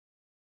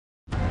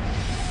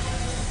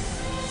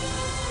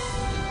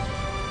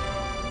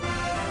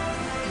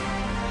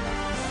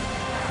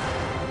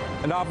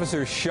An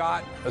officer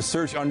shot, a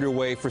search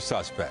underway for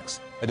suspects.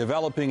 A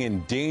developing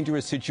and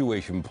dangerous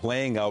situation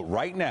playing out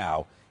right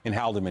now in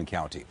Haldimand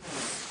County.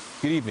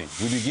 Good evening.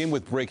 We begin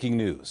with breaking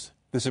news.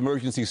 This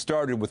emergency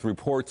started with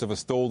reports of a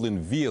stolen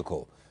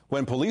vehicle.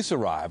 When police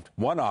arrived,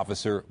 one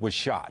officer was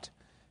shot.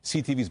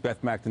 CTV's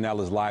Beth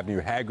McDonnell is live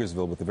near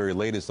Hagersville with the very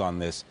latest on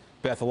this.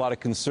 Beth, a lot of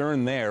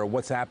concern there.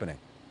 What's happening?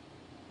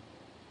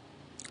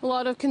 A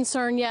lot of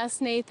concern,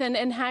 yes, Nathan.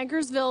 And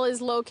Hagersville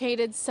is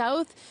located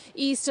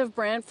southeast of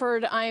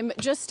Brantford. I'm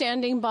just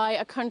standing by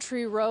a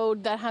country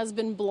road that has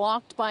been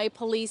blocked by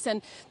police.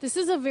 And this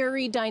is a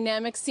very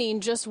dynamic scene.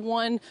 Just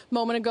one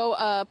moment ago,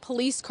 a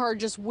police car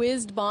just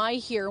whizzed by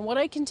here. And what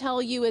I can tell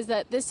you is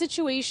that this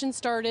situation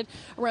started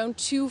around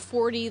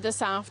 2:40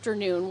 this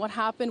afternoon. What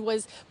happened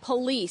was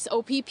police,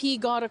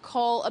 OPP, got a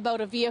call about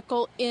a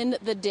vehicle in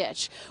the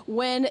ditch.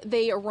 When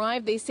they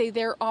arrived, they say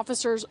their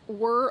officers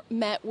were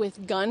met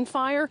with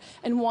gunfire,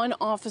 and one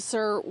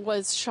officer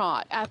was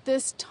shot. At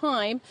this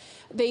time,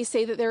 they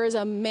say that there is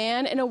a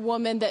man and a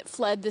woman that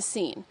fled the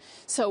scene.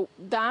 So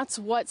that's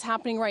what's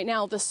happening right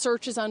now. The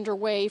search is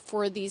underway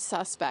for these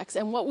suspects.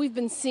 And what we've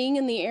been seeing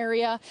in the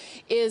area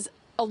is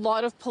a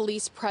lot of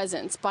police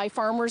presence. By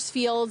Farmers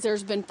Fields,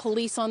 there's been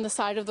police on the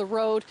side of the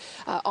road,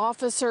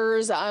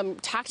 officers,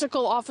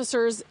 tactical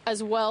officers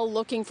as well,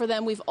 looking for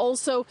them. We've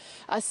also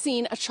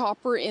seen a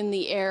chopper in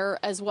the air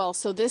as well.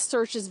 So this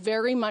search is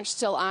very much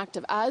still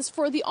active. As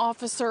for the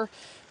officer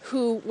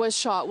who was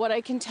shot, what I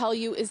can tell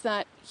you is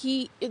that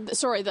the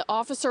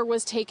officer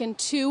was taken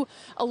to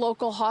a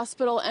local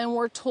hospital, and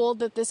we're told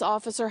that this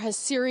officer has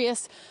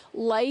serious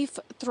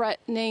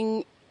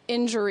life-threatening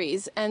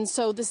injuries. And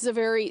so this is a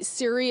very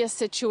serious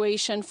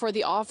situation for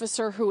the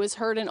officer who is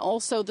hurt, and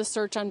also the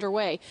search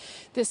underway.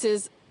 This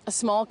is a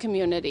small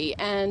community,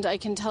 and I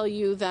can tell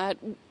you that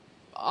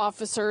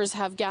officers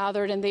have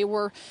gathered and they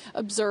were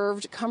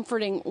observed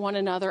comforting one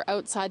another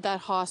outside that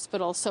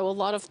hospital. So a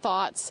lot of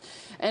thoughts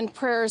and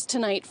prayers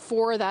tonight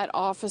for that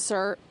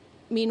officer.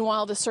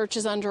 Meanwhile, the search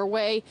is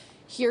underway.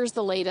 Here's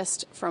the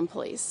latest from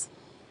police.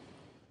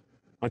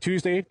 On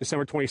Tuesday,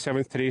 December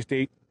 27th, today's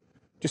date,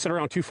 just at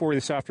around 2:40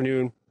 this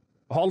afternoon,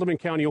 a Haldimand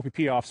County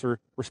OPP officer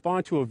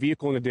responded to a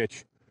vehicle in the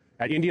ditch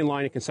at Indian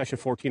Line and Concession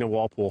 14 in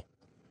Walpole.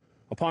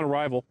 Upon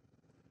arrival,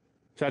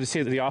 sad to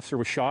say that the officer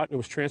was shot and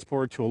was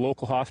transported to a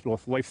local hospital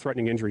with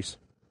life-threatening injuries.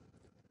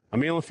 A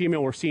male and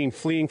female were seen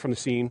fleeing from the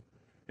scene,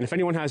 and if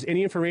anyone has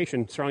any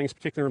information surrounding this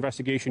particular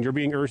investigation, you're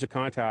being urged to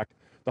contact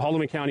the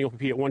Haldimand County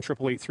OPP at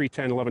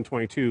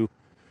 1-888-310-1122.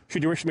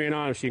 Should you wish to remain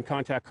anonymous, you can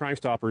contact Crime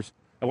Stoppers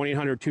at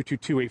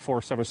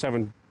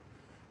 1-800-222-8477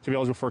 to be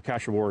eligible for a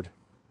cash reward.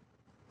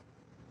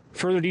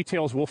 Further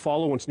details will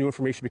follow once new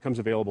information becomes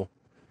available.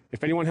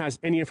 If anyone has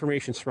any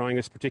information surrounding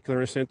this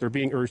particular incident, they're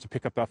being urged to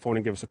pick up that phone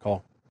and give us a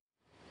call.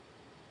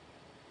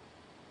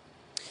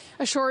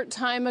 A short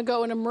time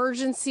ago, an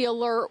emergency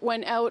alert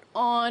went out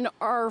on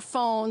our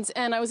phones,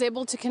 and I was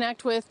able to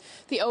connect with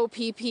the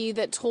OPP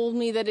that told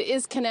me that it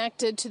is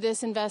connected to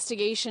this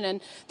investigation,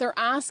 and they're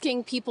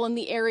asking people in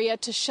the area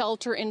to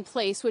shelter in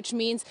place, which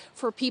means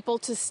for people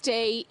to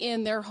stay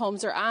in their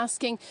homes. They're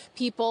asking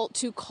people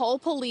to call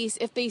police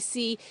if they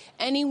see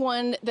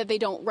anyone that they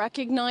don't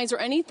recognize or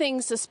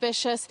anything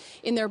suspicious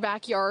in their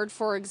backyard,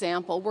 for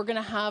example. We're going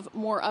to have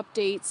more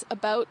updates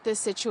about this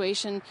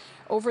situation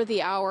over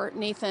the hour.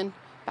 Nathan,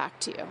 back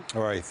to you.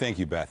 All right. Thank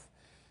you, Beth.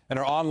 And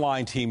our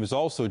online team is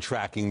also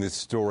tracking this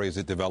story as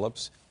it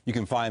develops. You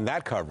can find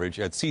that coverage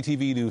at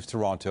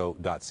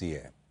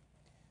ctvnewstoronto.ca.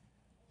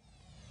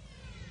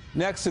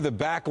 Next to the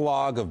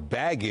backlog of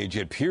baggage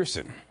at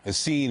Pearson, a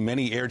scene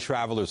many air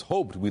travelers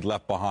hoped we'd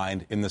left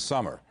behind in the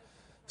summer.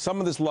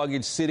 Some of this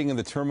luggage sitting in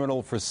the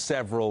terminal for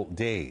several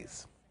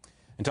days.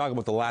 And talk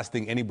about the last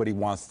thing anybody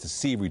wants to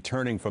see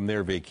returning from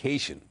their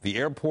vacation. The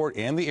airport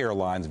and the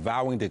airlines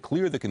vowing to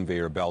clear the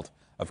conveyor belt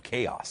of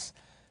chaos.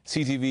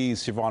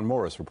 CTV's Siobhan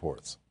Morris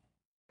reports.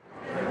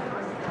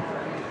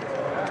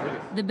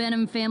 The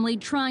Benham family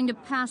trying to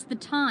pass the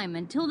time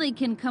until they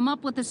can come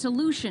up with a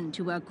solution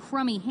to a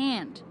crummy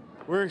hand.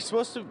 We're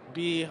supposed to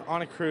be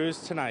on a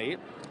cruise tonight,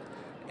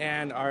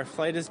 and our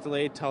flight is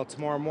delayed till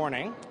tomorrow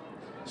morning.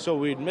 So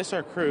we'd miss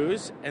our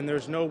cruise, and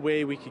there's no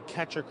way we could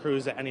catch our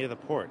cruise at any of the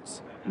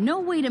ports. No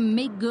way to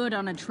make good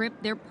on a trip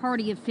their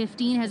party of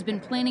 15 has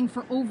been planning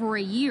for over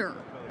a year.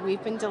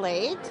 We've been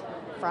delayed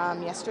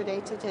from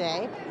yesterday to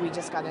today. We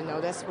just got a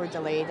notice we're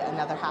delayed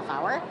another half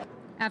hour.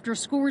 After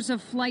scores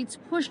of flights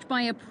pushed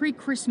by a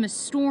pre-Christmas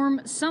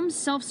storm, some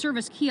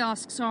self-service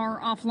kiosks are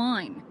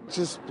offline.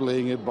 Just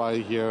playing it by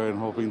here and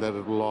hoping that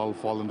it will all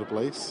fall into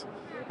place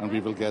and we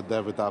will get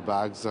there with our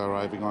bags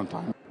arriving on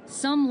time.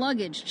 Some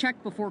luggage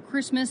checked before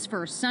Christmas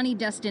for sunny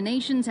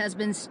destinations has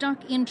been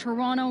stuck in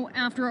Toronto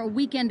after a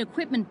weekend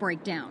equipment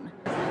breakdown.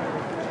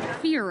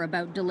 Fear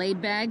about delayed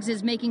bags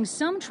is making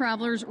some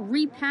travelers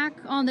repack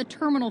on the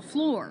terminal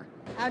floor.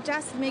 I'll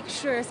just make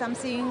sure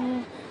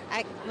something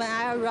when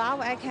I arrive,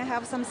 I can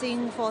have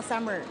something for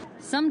summer.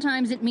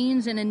 Sometimes it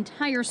means an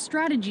entire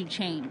strategy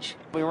change.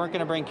 We weren't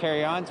going to bring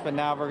carry-ons, but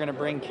now we're going to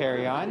bring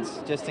carry-ons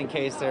just in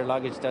case their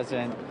luggage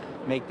doesn't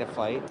make the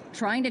flight.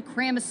 Trying to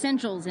cram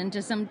essentials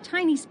into some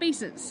tiny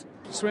spaces.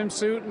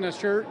 Swimsuit and a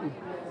shirt and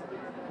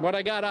what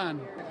I got on.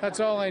 That's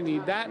all I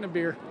need, that and a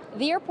beer.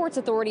 The airport's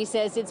authority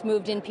says it's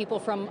moved in people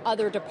from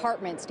other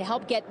departments to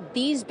help get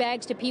these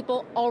bags to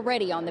people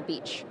already on the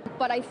beach.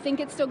 But I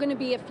think it's still going to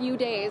be a few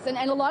days. And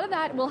a lot of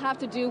that will have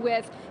to do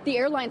with the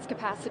airline's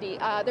capacity.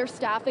 Their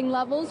staffing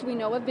levels, we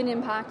know, have been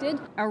impacted.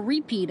 A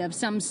repeat of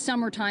some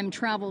summertime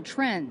travel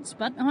trends,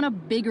 but on a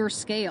bigger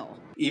scale.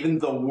 Even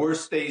the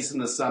worst days in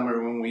the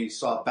summer when we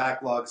saw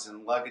backlogs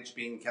and luggage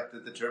being kept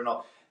at the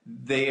terminal,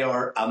 they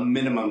are a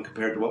minimum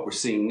compared to what we're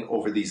seeing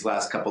over these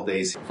last couple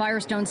days.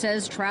 Firestone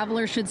says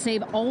travelers should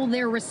save all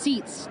their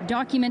receipts,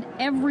 document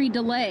every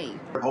delay.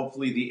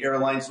 Hopefully the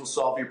airlines will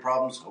solve your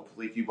problems.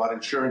 Hopefully if you bought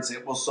insurance,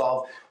 it will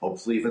solve.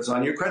 Hopefully if it's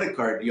on your credit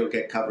card, you'll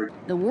get covered.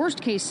 The worst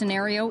case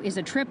scenario is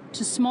a trip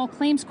to small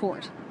claims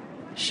court.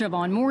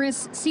 Siobhan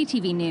Morris,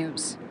 CTV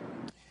News.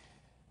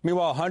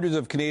 Meanwhile, hundreds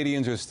of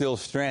Canadians are still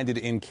stranded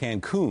in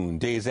Cancun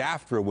days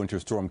after a winter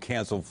storm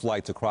canceled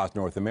flights across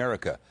North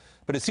America.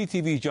 But as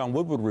CTV's John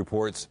Woodward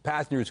reports,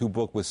 passengers who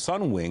booked with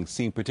Sunwing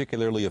seem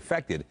particularly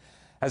affected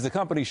as the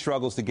company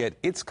struggles to get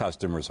its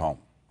customers home.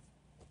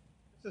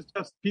 This is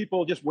just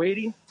people just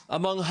waiting.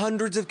 Among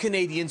hundreds of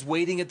Canadians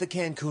waiting at the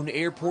Cancun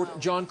airport,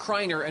 John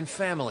Kreiner and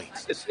family.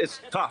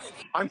 It's tough.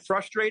 I'm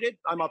frustrated.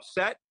 I'm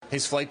upset.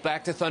 His flight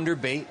back to Thunder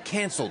Bay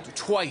canceled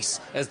twice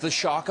as the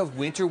shock of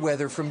winter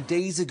weather from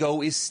days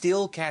ago is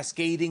still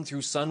cascading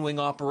through Sunwing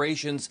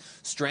operations,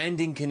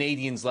 stranding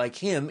Canadians like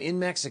him in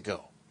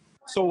Mexico.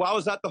 So I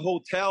was at the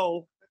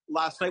hotel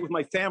last night with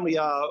my family.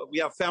 We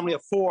have a family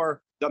of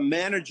 4. The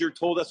manager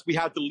told us we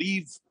had to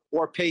leave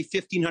or pay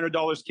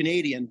 $1,500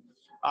 Canadian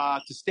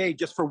to stay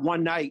just for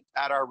one night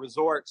at our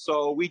resort.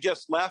 So we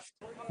just left.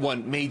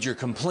 One major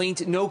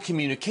complaint, no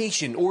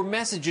communication or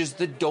messages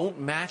that don't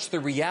match the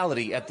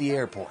reality at the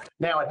airport.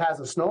 Now it has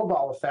a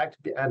snowball effect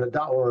and a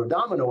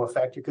domino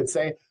effect, you could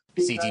say.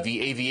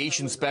 CTV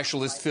aviation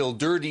specialist Phil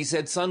Durdy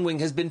said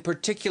Sunwing has been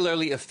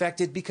particularly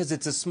affected because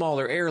it's a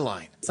smaller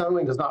airline.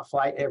 Sunwing does not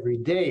fly every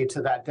day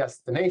to that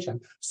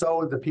destination,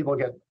 so the people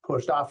get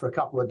pushed off for a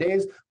couple of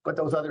days, but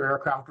those other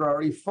aircraft are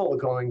already full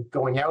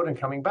going out and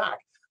coming back.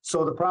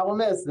 So the problem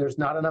is there's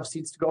not enough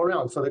seats to go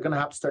around, so they're going to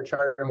have to start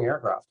chartering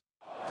aircraft.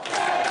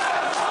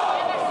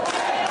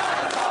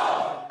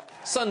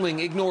 Sunwing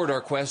ignored our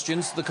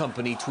questions. The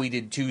company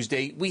tweeted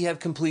Tuesday, "We have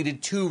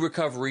completed 2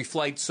 recovery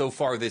flights so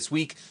far this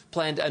week,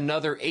 planned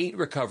another 8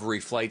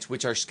 recovery flights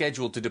which are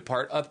scheduled to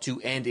depart up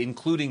to and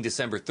including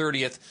December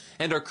 30th,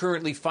 and are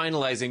currently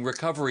finalizing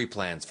recovery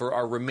plans for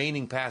our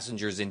remaining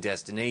passengers in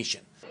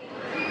destination."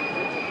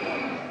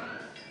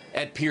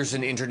 At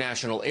Pearson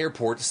International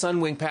Airport,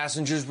 Sunwing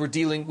passengers were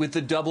dealing with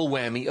the double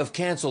whammy of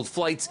canceled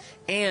flights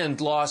and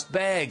lost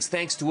bags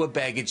thanks to a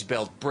baggage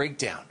belt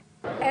breakdown.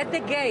 At the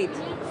gate,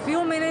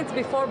 few minutes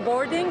before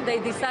boarding, they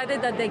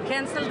decided that they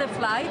canceled the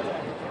flight.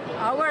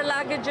 Our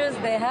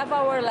luggages, they have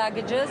our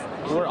luggages.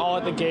 We're all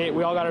at the gate.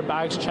 We all got our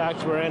bags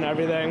checked. We're in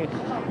everything.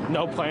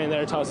 No plane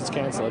there. Tell us it's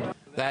canceled.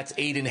 That's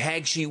Aidan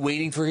Hagshi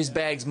waiting for his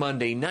bags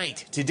Monday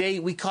night. Today,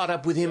 we caught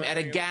up with him at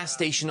a gas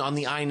station on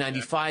the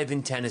I-95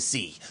 in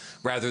Tennessee.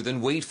 Rather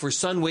than wait for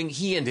Sunwing,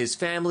 he and his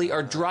family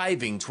are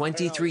driving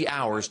 23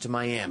 hours to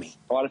Miami.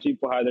 A lot of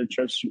people had their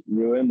trips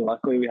ruined.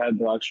 Luckily, we had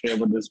the luxury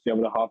of just be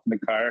able to hop in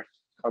the car,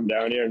 come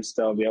down here, and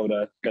still be able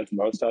to get the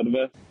most out of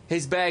it.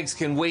 His bags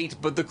can wait,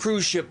 but the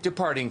cruise ship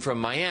departing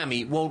from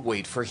Miami won't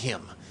wait for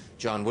him.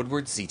 John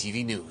Woodward,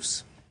 CTV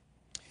News.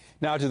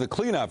 Now to the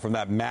cleanup from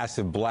that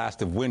massive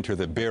blast of winter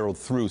that barreled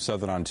through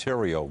southern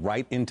Ontario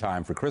right in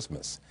time for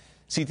Christmas.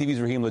 CTV's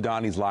Raheem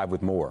Ladani is live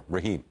with more.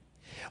 Raheem.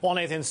 Well,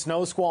 Nathan,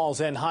 snow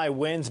squalls and high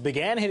winds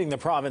began hitting the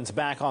province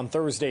back on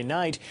Thursday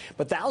night,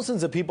 but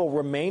thousands of people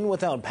remain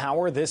without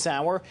power this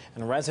hour,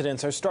 and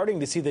residents are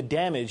starting to see the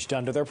damage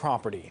done to their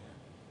property.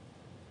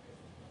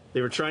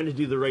 They were trying to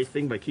do the right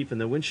thing by keeping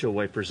the windshield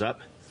wipers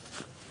up,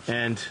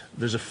 and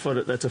that's a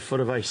foot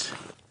of ice.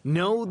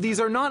 No,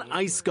 these are not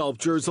ice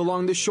sculptures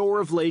along the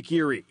shore of Lake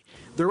Erie.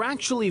 They're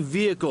actually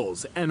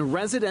vehicles and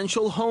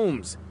residential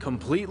homes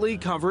completely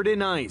covered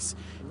in ice,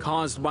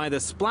 caused by the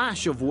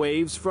splash of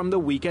waves from the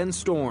weekend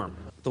storm.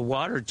 The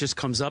water just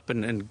comes up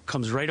and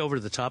comes right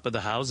over the top of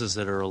the houses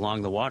that are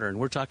along the water, and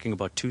we're talking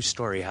about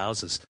 2-story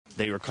houses.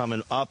 They were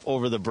coming up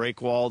over the break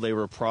wall. They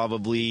were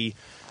probably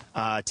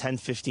 10,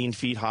 15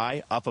 feet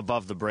high up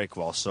above the break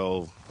wall,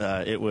 so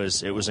it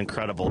was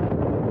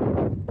incredible.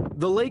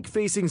 The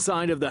lake-facing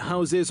side of the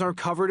houses are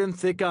covered in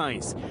thick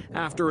ice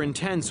after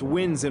intense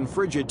winds and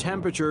frigid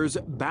temperatures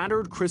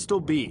battered Crystal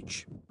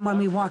Beach. When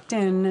we walked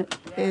in,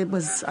 it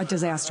was a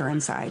disaster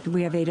inside.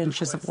 We have 8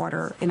 inches of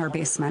water in our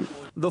basement.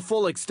 The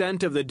full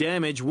extent of the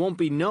damage won't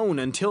be known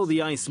until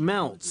the ice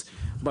melts.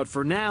 But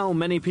for now,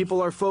 many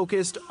people are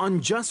focused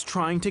on just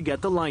trying to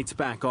get the lights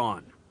back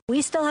on.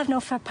 We still have no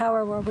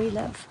power where we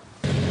live.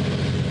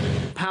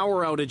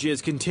 Power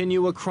outages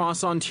continue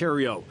across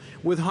Ontario,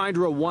 with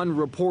Hydro One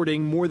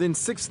reporting more than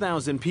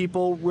 6,000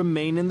 people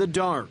remain in the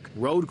dark.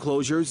 Road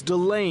closures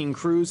delaying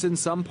crews in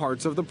some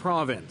parts of the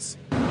province.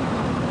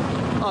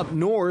 Up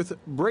north,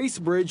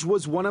 Bracebridge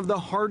was one of the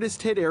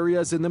hardest hit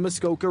areas in the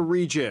Muskoka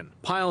region.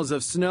 Piles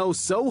of snow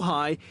so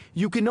high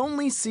you can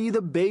only see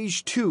the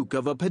beige toque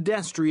of a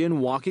pedestrian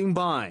walking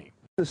by.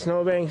 The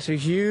snowbanks are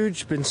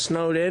huge, been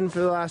snowed in for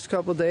the last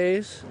couple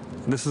days.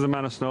 This is the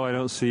amount of snow I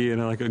don't see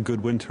in like a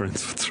good winter in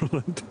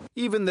Switzerland.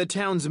 Even the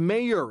town's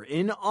mayor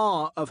in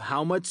awe of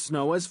how much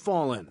snow has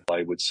fallen.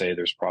 I would say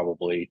there's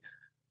probably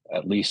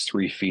at least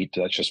 3 feet.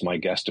 That's just my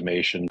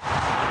guesstimation.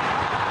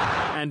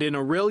 And in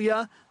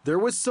Orillia, there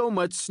was so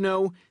much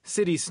snow,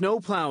 city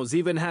snowplows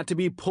even had to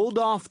be pulled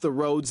off the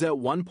roads at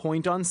one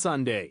point on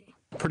Sunday.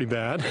 Pretty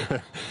bad,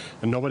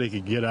 and nobody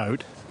could get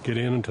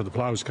in until the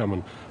plows come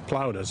and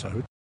plowed us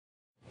out.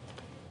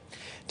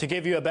 To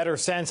give you a better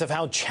sense of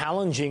how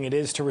challenging it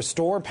is to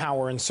restore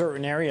power in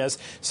certain areas,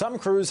 some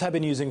crews have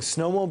been using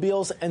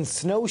snowmobiles and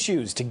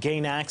snowshoes to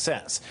gain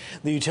access.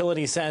 The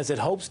utility says it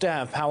hopes to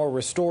have power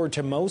restored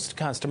to most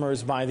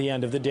customers by the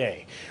end of the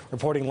day.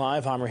 Reporting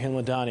live, I'm Rahim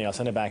Ladani. I'll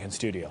send it back in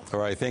studio. All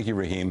right, thank you,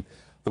 Rahim.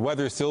 The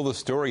weather is still the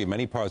story in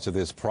many parts of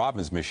this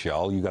province,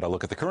 Michelle. You got to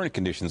look at the current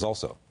conditions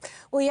also.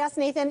 Well, yes,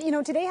 Nathan. You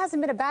know, today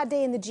hasn't been a bad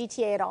day in the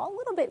GTA at all. A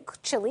little bit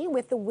chilly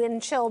with the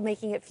wind chill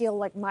making it feel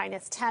like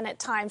 -10 at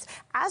times.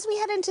 As we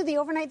head into the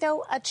overnight,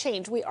 though, a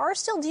change. We are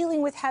still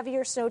dealing with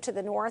heavier snow to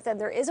the north,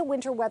 and there is a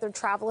winter weather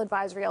travel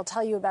advisory I'll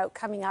tell you about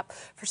coming up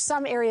for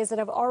some areas that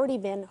have already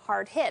been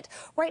hard hit.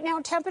 Right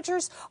now,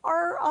 temperatures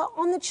are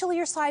on the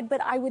chillier side,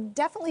 but I would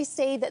definitely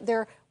say that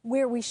they're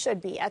where we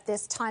should be at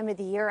this time of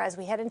the year. As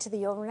we head into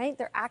the overnight,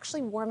 they're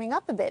actually warming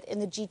up a bit in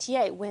the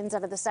GTA. Winds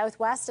out of the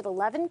southwest at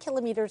 11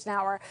 kilometers an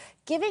hour,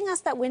 giving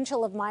us that wind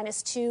chill of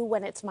 -2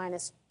 when it's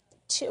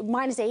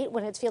 -8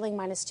 when it's feeling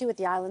 -2 at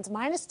the islands,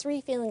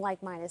 -3 feeling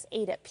like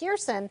 -8 at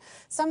Pearson.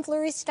 Some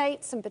flurries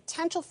tonight, some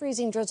potential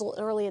freezing drizzle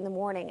early in the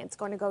morning. It's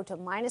going to go to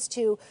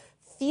 -2,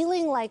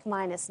 feeling like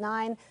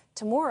 -9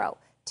 tomorrow.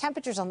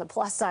 Temperatures on the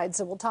plus side,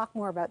 so we'll talk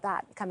more about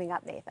that coming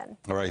up, Nathan.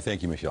 All right,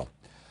 thank you, Michelle.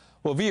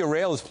 Well, Via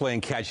Rail is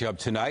playing catch-up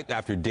tonight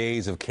after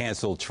days of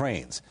canceled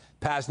trains.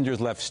 Passengers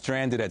left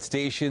stranded at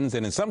stations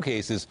and in some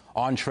cases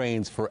on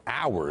trains for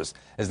hours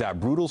as that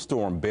brutal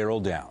storm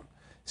barreled down.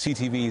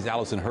 CTV's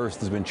Allison Hurst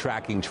has been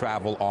tracking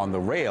travel on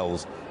the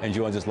rails and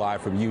joins us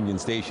live from Union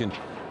Station.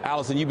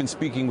 Allison, you've been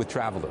speaking with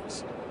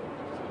travelers.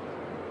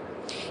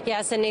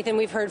 Yes, and Nathan,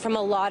 we've heard from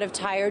a lot of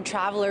tired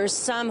travelers,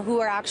 some who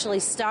are actually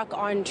stuck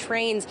on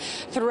trains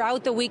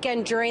throughout the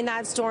weekend during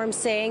that storm,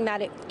 saying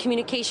that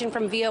communication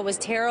from Via was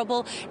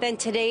terrible. Then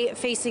today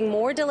facing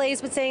more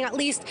delays, but saying at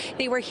least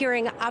they were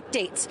hearing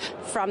updates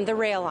from the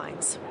rail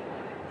lines.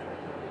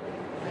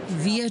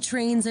 Via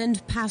trains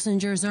and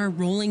passengers are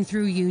rolling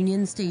through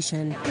Union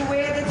Station.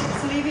 Aware that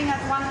it's leaving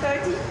at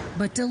 1:30?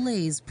 But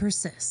delays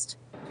persist.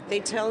 They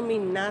tell me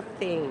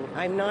nothing.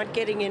 I'm not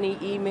getting any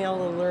email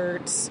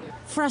alerts.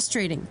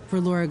 Frustrating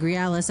for Laura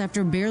Grialis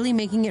after barely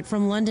making it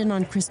from London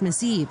on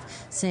Christmas Eve,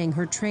 saying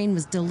her train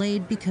was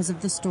delayed because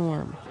of the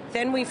storm.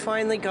 Then we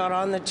finally got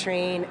on the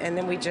train, and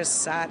then we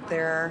just sat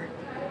there.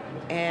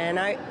 And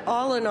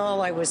all in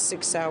all, I was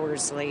 6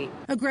 hours late.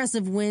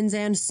 Aggressive winds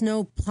and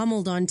snow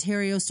pummeled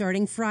Ontario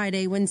starting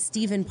Friday when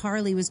Stephen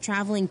Parley was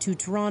traveling to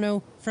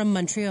Toronto from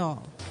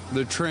Montreal.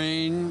 The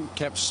train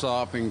kept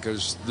stopping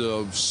because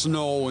the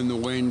snow and the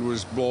wind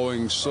was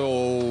blowing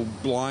so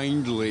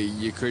blindly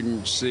they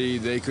couldn't see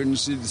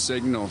the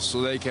signal,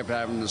 so they kept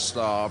having to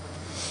stop.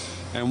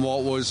 And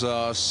what was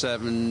a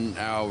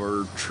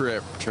 7-hour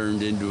trip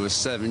turned into a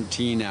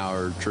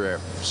 17-hour trip.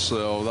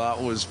 So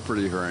that was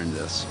pretty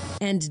horrendous.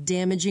 And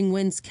damaging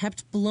winds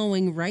kept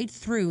blowing right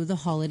through the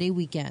holiday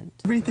weekend.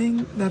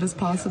 Everything that is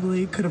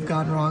possibly could have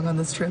gone wrong on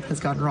this trip has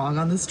gone wrong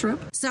on this trip.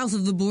 South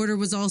of the border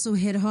was also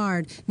hit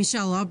hard.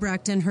 Michelle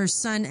Albrecht and her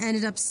son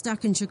ended up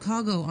stuck in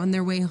Chicago on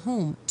their way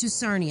home to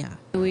Sarnia.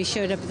 We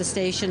showed up at the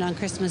station on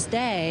Christmas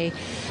Day,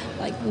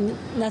 like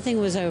nothing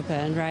was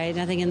open, right?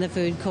 Nothing in the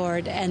food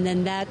court. And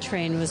then that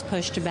train was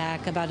pushed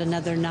back about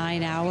another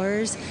 9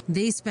 hours.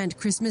 They spent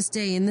Christmas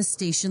Day in the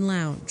station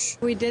lounge.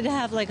 We did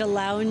have like a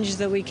lounge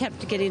that we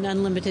kept getting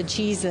unlimited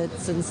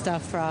Cheez-Its and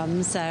stuff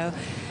from. So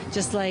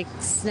just like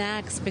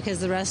snacks because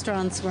the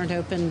restaurants weren't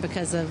open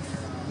because of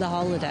the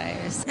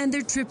holidays. And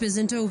their trip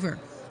isn't over.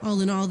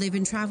 All in all, they've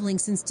been traveling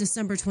since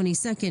December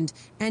 22nd,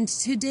 and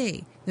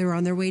today they're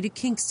on their way to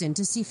Kingston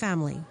to see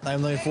family.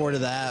 I'm looking forward to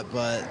that,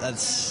 but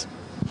it's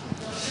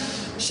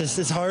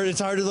hard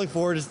to look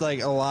forward to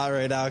like a lot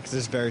right now because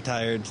it's very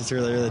tired. It's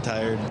really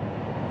tired.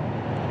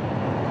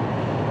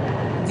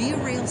 Via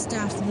Rail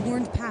staff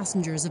warned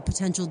passengers of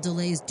potential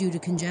delays due to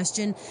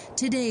congestion.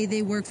 Today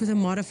they worked with a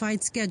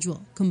modified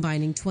schedule,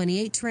 combining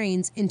 28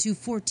 trains into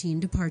 14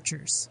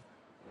 departures.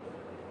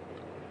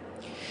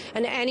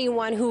 And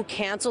anyone who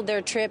canceled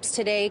their trips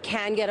today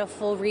can get a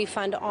full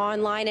refund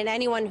online. And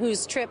anyone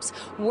whose trips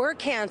were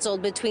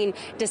canceled between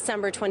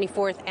December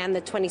 24th and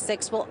the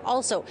 26th will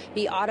also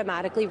be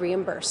automatically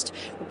reimbursed.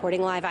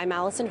 Reporting live, I'm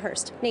Allison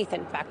Hurst.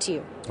 Nathan, back to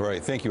you. All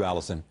right. Thank you,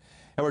 Allison.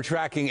 And we're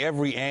tracking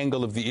every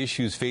angle of the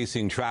issues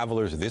facing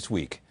travelers this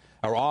week.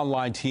 Our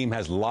online team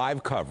has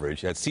live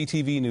coverage at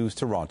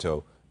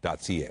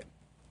ctvnewstoronto.ca.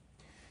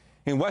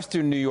 In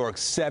western New York,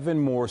 7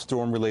 more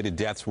storm-related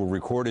deaths were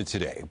recorded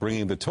today,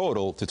 bringing the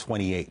total to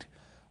 28.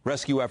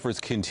 Rescue efforts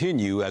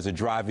continue as a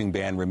driving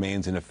ban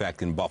remains in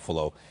effect in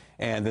Buffalo,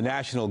 and the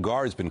National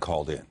Guard's been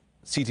called in.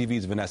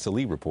 CTV's Vanessa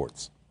Lee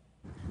reports.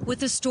 With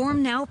the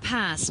storm now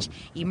past,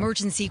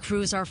 emergency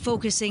crews are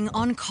focusing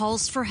on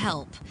calls for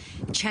help,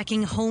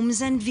 checking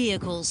homes and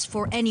vehicles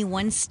for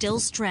anyone still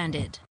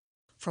stranded.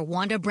 For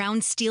Wanda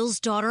Brown Steele's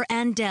daughter,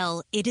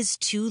 Andell, it is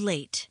too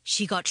late.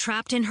 She got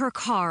trapped in her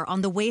car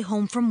on the way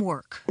home from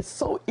work. It's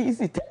so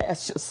easy to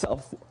ask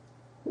yourself,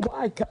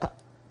 why, God?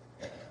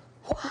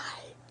 Why?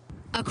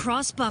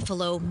 Across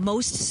Buffalo,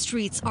 most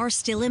streets are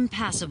still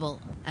impassable.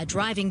 A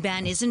driving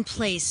ban is in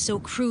place so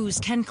crews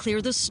can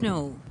clear the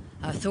snow.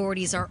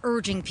 Authorities are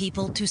urging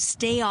people to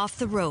stay off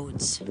the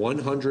roads.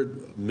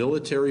 100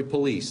 military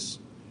police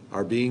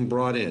are being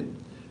brought in,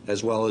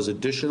 as well as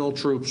additional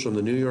troops from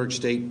the New York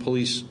State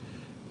Police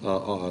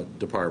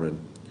Department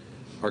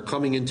are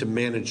coming in to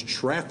manage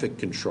traffic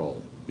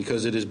control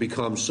because it has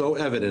become so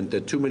evident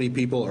that too many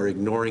people are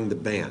ignoring the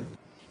ban.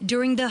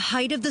 During the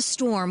height of the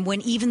storm, when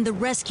even the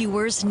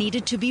rescuers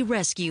needed to be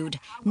rescued,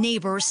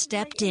 neighbors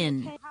stepped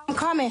in. I'm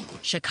coming.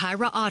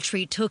 Shakira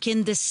Autry took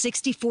in this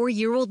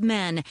 64-year-old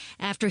man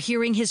after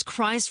hearing his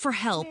cries for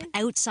help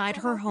outside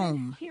her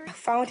home. I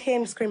found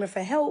him screaming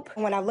for help.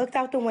 When I looked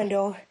out the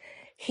window,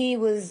 he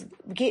was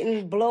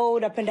getting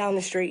blowed up and down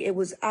the street. It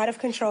was out of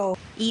control.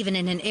 Even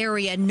in an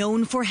area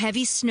known for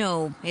heavy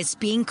snow, it's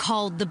being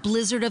called the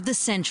blizzard of the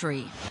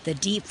century. The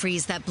deep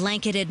freeze that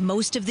blanketed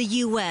most of the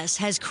U.S.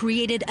 has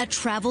created a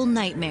travel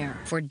nightmare.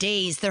 For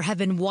days, there have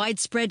been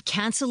widespread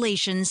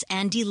cancellations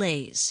and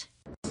delays.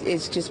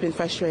 It's just been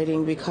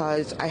frustrating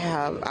because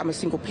I'm a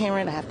single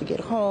parent. I have to get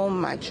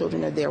home. My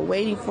children are there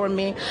waiting for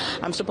me.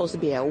 I'm supposed to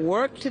be at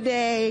work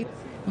today.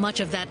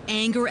 Much of that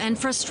anger and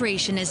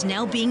frustration is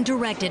now being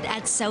directed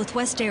at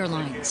Southwest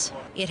Airlines.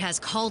 It has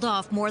called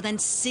off more than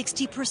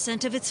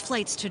 60% of its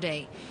flights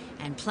today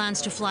and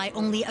plans to fly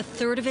only a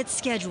third of its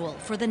schedule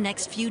for the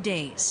next few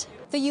days.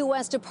 The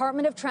U.S.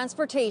 Department of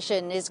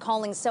Transportation is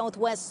calling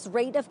Southwest's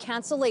rate of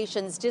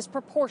cancellations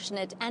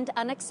disproportionate and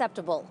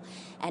unacceptable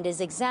and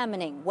is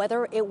examining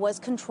whether it was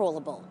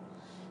controllable.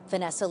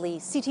 Vanessa Lee,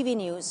 CTV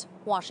News,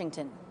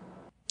 Washington.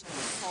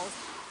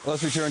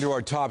 Let's return to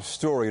our top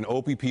story. An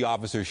OPP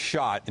officer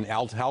shot in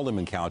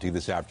Haldeman County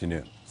this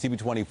afternoon.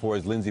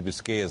 CB24's Lindsay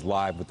Biscay is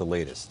live with the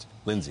latest.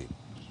 Lindsay.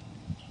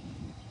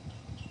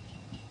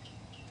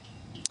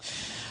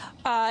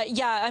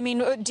 Yeah, I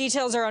mean,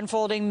 details are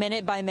unfolding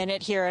minute by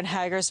minute here in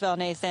Hagersville,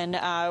 Nathan,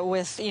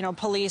 with,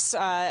 police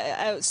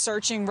out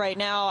searching right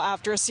now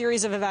after a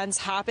series of events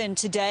happened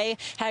today.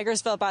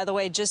 Hagersville, by the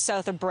way, just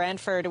south of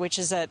Brantford, which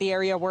is the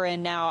area we're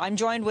in now. I'm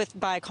joined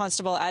by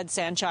Constable Ed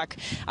Sanchuk.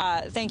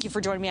 Thank you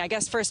for joining me. I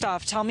guess, first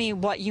off, tell me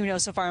what you know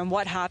so far and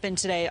what happened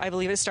today. I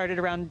believe it started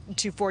around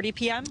 2:40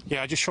 p.m.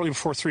 Yeah, just shortly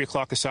before 3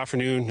 o'clock this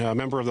afternoon, a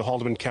member of the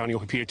Haldeman County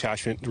OPP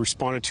detachment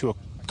responded to a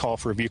call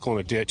for a vehicle in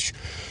a ditch.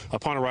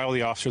 Upon arrival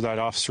of that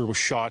officer was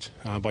shot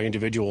by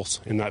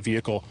individuals in that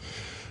vehicle.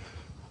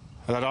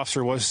 That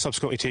officer was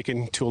subsequently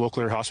taken to a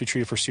local area hospital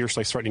treated for serious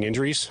life-threatening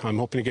injuries. I'm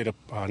hoping to get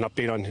an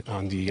update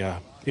on the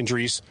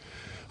injuries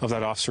of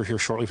that officer here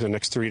shortly for the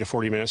next 30 to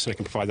 40 minutes, and I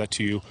can provide that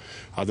to you.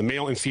 The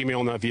male and female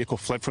in that vehicle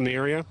fled from the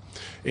area,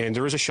 and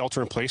there is a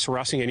shelter in place. We're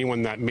asking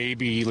anyone that may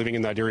be living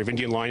in that area of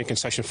Indian Line and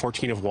Concession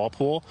 14 of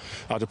Walpole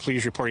to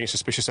please report any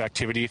suspicious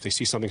activity. If they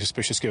see something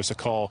suspicious, give us a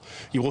call.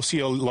 You will see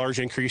a large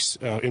increase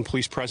in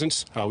police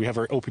presence. We have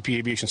our OPP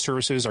Aviation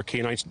Services, our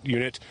K9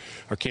 unit,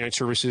 our K9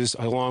 services,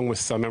 along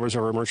with members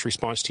of our emergency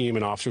response team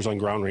and officers on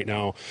ground right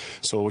now.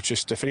 So it's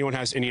just, if anyone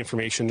has any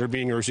information, they're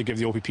being urged to give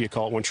the OPP a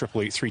call at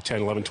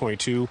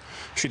 1-888-310-1122.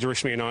 Should the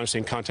risk remain honest,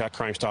 and contact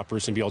Crime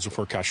Stoppers and be eligible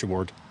for a cash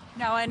reward.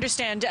 Now, I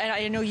understand, and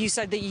I know you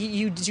said that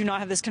you do not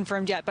have this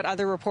confirmed yet, but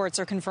other reports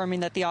are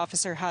confirming that the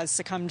officer has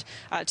succumbed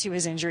to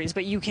his injuries,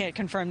 but you can't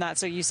confirm that,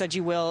 so you said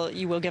you will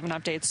give an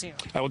update soon.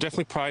 I will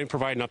definitely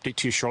provide an update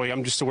to you shortly.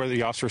 I'm just aware that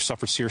the officer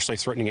suffered serious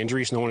life-threatening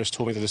injuries. No one has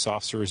told me that this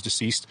officer is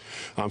deceased,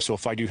 so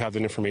if I do have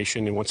that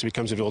information, and once it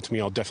becomes available to me,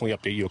 I'll definitely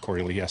update you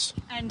accordingly, yes.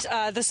 And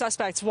the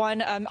suspects,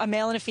 one, a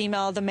male and a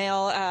female. The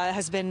male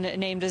has been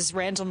named as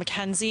Randall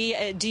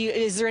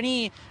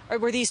McKenzie.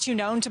 Were these two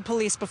known to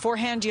police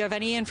beforehand? Do you have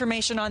any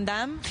information on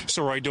them?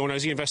 So I don't.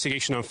 As the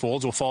investigation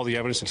unfolds, we'll follow the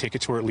evidence and take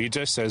it to where it leads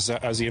us as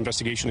the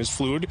investigation is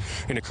fluid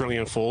and it currently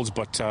unfolds.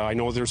 But I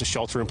know there's a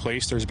shelter in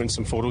place. There's been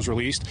some photos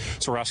released.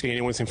 So we're asking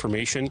anyone with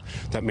information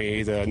that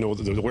may know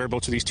the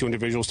whereabouts of these two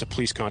individuals to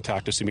please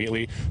contact us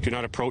immediately. Do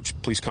not approach.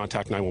 Please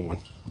contact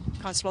 911.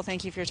 Constable,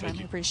 thank you for your time.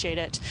 I appreciate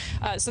it.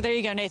 So there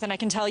you go, Nathan. I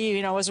can tell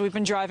you, as we've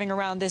been driving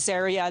around this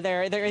area,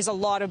 there is a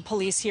lot of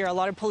police here, a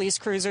lot of police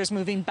cruisers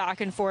moving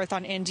back and forth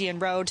on Indian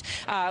Road.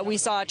 We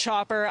saw a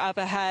chopper up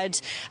ahead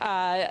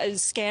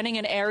scanning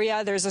an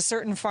area. There's a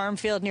certain farm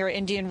field near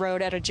Indian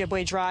Road at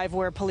Ojibwe Drive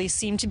where police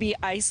seem to be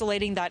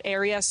isolating that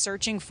area,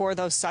 searching for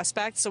those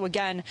suspects. So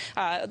again,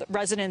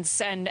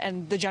 residents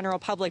and the general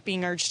public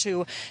being urged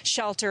to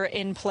shelter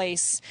in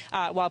place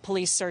while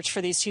police search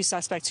for these two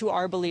suspects who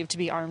are believed to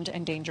be armed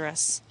and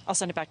dangerous. I'll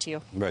send it back to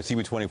you. Right,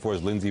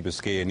 CB24's Lindsay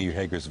Biscaya near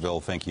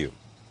Hagersville. Thank you.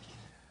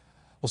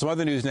 Well, some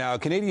other news now.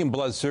 Canadian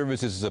Blood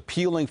Services is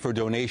appealing for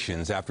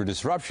donations after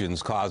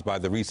disruptions caused by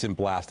the recent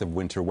blast of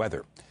winter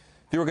weather.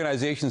 The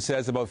organization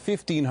says about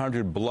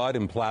 1,500 blood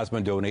and plasma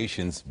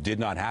donations did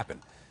not happen,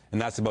 and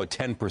that's about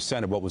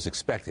 10% of what was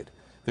expected.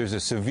 There's a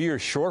severe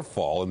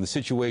shortfall, and the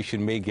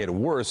situation may get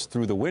worse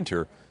through the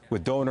winter,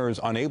 with donors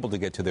unable to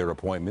get to their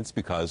appointments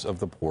because of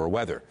the poor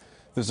weather.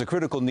 There's a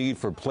critical need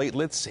for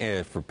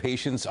platelets for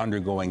patients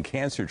undergoing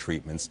cancer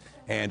treatments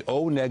and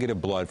O-negative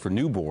blood for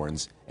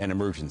newborns and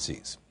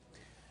emergencies.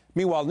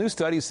 Meanwhile, new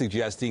studies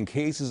suggesting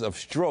cases of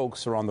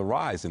strokes are on the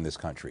rise in this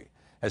country.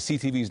 As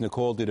CTV's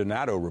Nicole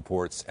DiDonato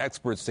reports,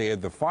 experts say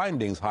the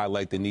findings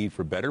highlight the need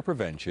for better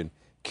prevention,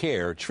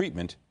 care,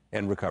 treatment,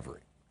 and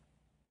recovery.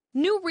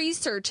 New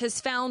research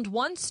has found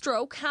one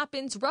stroke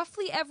happens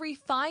roughly every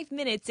 5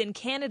 minutes in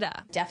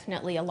Canada.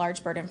 Definitely a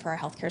large burden for our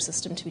healthcare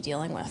system to be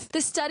dealing with. The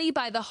study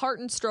by the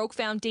Heart and Stroke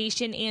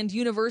Foundation and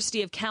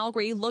University of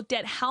Calgary looked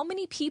at how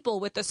many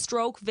people with a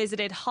stroke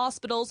visited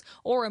hospitals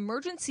or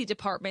emergency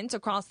departments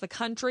across the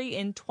country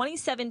in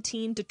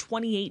 2017 to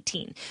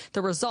 2018.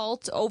 The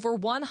result, over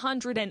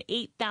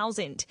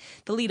 108,000.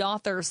 The lead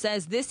author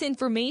says this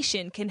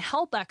information can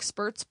help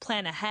experts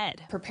plan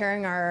ahead.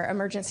 Preparing our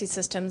emergency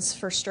systems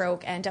for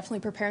stroke and definitely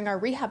preparing our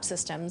rehab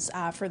systems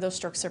for those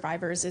stroke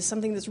survivors is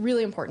something that's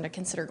really important to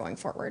consider going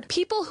forward.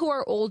 People who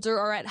are older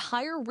are at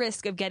higher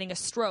risk of getting a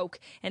stroke,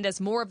 and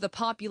as more of the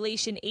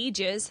population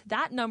ages,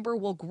 that number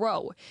will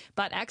grow.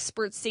 But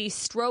experts say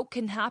stroke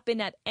can happen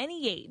at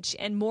any age,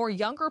 and more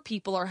younger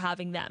people are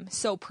having them,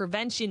 so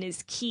prevention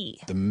is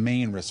key. The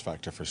main risk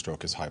factor for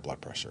stroke is high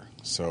blood pressure.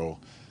 So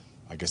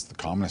I guess the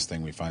commonest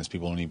thing we find is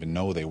people don't even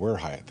know they were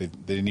high. They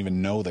didn't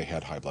even know they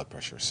had high blood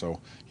pressure.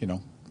 So,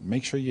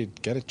 make sure you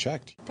get it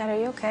checked. Dad, are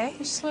you okay?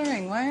 You're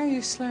slurring. Why are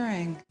you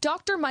slurring?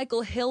 Dr.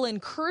 Michael Hill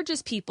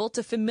encourages people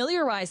to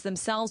familiarize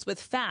themselves with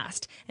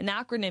FAST, an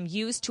acronym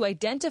used to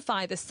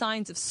identify the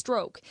signs of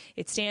stroke.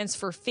 It stands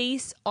for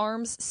face,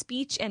 arms,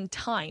 speech, and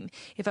time.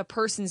 If a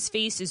person's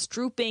face is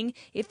drooping,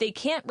 if they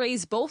can't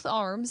raise both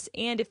arms,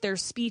 and if their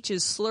speech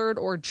is slurred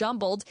or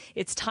jumbled,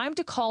 it's time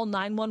to call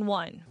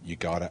 911. You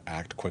gotta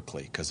act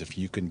quickly, because if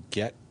you can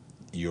get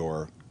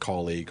your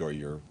colleague or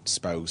your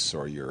spouse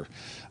or your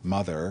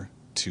mother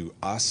to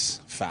us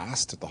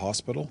fast at the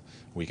hospital,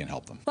 we can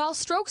help them. While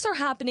strokes are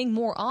happening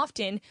more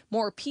often,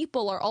 more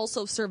people are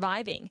also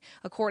surviving.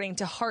 According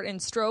to Heart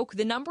and Stroke,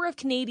 the number of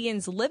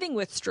Canadians living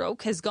with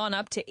stroke has gone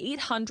up to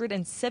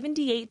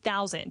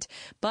 878,000,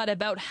 but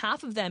about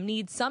half of them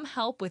need some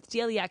help with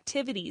daily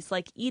activities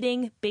like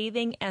eating,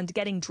 bathing, and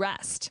getting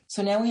dressed.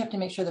 So now we have to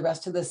make sure the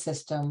rest of the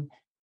system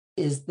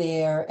is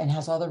there and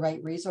has all the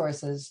right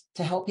resources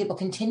to help people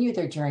continue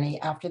their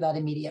journey after that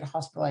immediate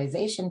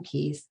hospitalization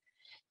piece,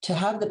 to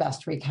have the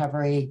best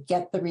recovery,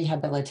 get the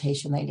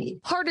rehabilitation they need.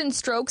 Heart and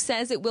Stroke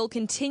says it will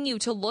continue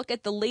to look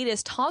at the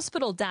latest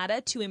hospital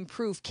data to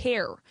improve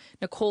care.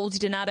 Nicole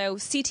DiDonato,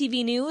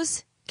 CTV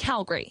News,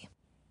 Calgary.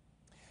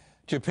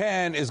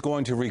 Japan is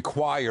going to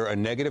require a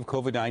negative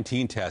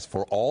COVID-19 test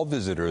for all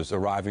visitors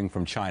arriving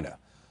from China.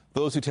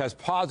 Those who test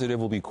positive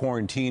will be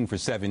quarantined for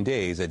 7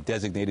 days at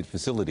designated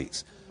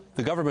facilities.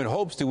 The government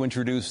hopes to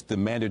introduce the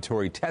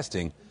mandatory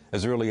testing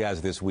as early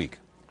as this week.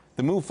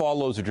 The move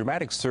follows a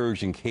dramatic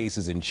surge in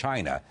cases in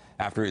China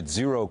after its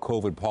zero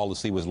COVID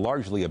policy was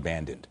largely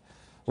abandoned.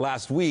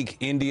 Last week,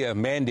 India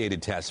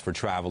mandated tests for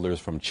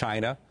travelers from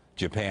China,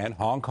 Japan,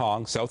 Hong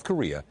Kong, South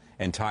Korea,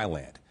 and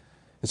Thailand.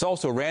 It's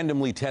also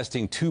randomly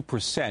testing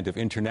 2% of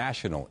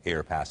international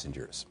air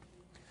passengers.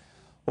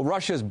 Well,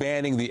 Russia is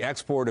banning the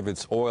export of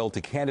its oil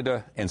to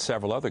Canada and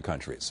several other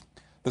countries.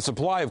 The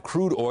supply of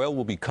crude oil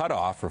will be cut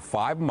off for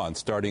 5 months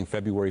starting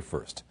February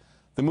 1st.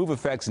 The move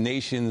affects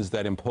nations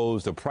that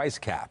imposed a price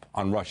cap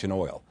on Russian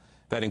oil.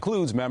 That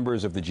includes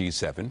members of the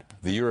G7,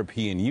 the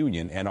European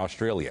Union, and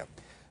Australia.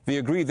 They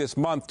agreed this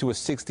month to a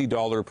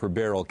 $60 per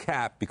barrel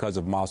cap because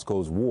of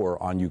Moscow's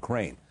war on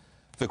Ukraine.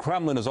 The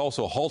Kremlin is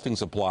also halting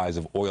supplies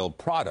of oil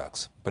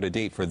products, but a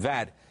date for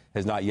that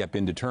has not yet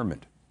been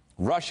determined.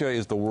 Russia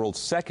is the world's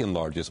second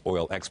largest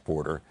oil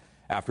exporter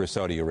after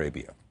Saudi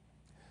Arabia.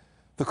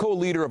 The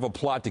co-leader of a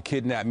plot to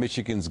kidnap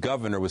Michigan's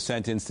governor was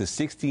sentenced to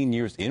 16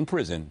 years in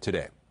prison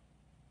today.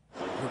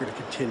 We're going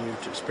to continue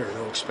to spare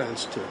no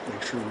expense to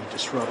make sure we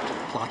disrupt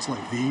plots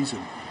like these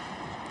and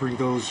bring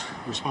those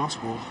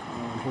responsible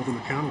and hold them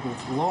accountable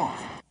to the law.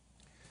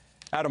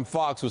 Adam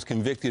Fox was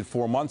convicted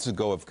 4 months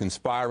ago of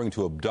conspiring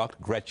to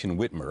abduct Gretchen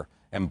Whitmer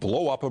and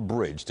blow up a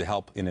bridge to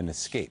help in an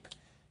escape.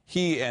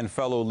 He and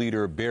fellow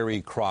leader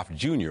Barry Croft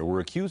Jr. were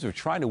accused of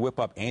trying to whip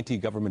up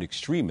anti-government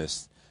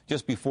extremists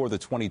just before the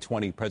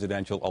 2020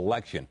 presidential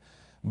election.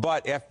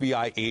 But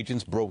FBI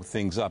agents broke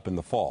things up in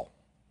the fall.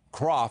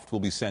 Croft will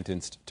be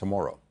sentenced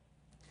tomorrow.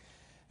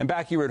 And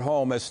back here at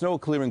home, as snow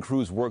clearing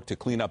crews work to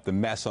clean up the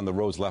mess on the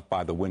roads left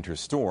by the winter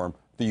storm,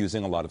 they're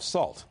using a lot of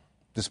salt.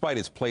 Despite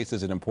its place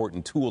as an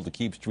important tool to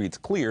keep streets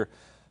clear,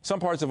 some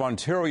parts of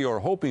Ontario are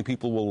hoping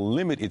people will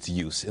limit its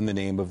use in the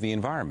name of the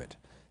environment.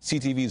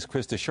 CTV's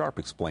Krista Sharp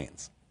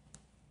explains.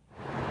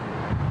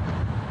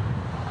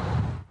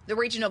 The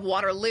region of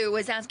Waterloo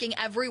is asking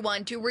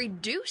everyone to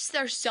reduce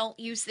their salt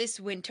use this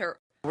winter.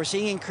 We're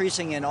seeing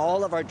increasing in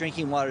all of our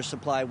drinking water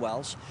supply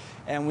wells,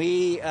 and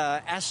we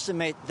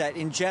estimate that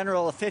in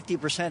general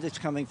 50% is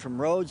coming from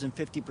roads and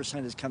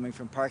 50% is coming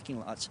from parking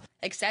lots.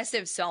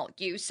 Excessive salt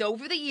use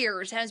over the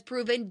years has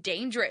proven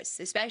dangerous,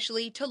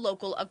 especially to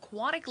local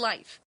aquatic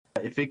life.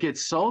 If it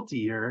gets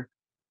saltier,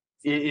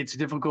 it's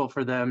difficult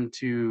for them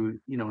to,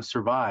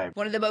 survive.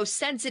 One of the most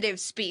sensitive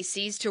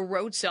species to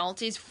road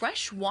salt is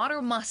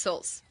freshwater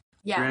mussels.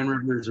 Grand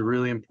River is a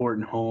really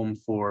important home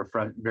for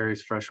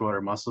various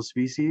freshwater mussel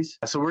species.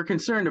 So we're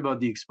concerned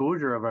about the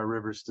exposure of our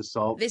rivers to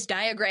salt. This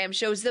diagram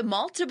shows the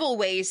multiple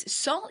ways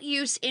salt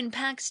use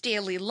impacts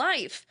daily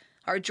life.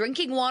 Our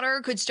drinking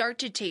water could start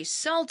to taste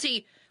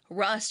salty,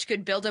 rust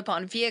could build up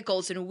on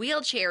vehicles and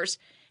wheelchairs,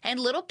 and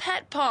little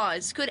pet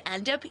paws could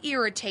end up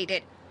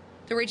irritated.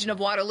 The region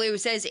of Waterloo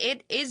says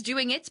it is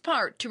doing its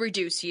part to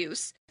reduce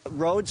use.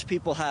 Roads,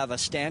 people have a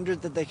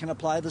standard that they can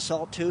apply the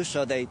salt to,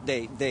 so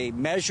they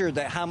measure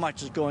how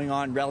much is going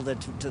on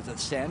relative to the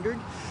standard.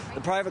 The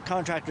private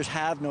contractors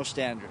have no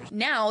standards.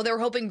 Now they're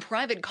hoping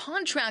private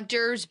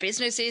contractors,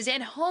 businesses,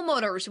 and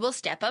homeowners will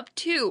step up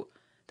too,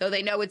 though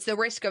they know it's the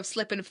risk of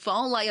slip and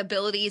fall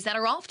liabilities that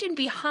are often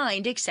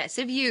behind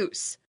excessive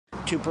use.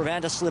 To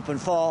prevent a slip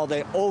and fall,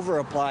 they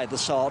over-apply the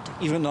salt,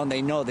 even though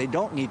they know they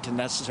don't need to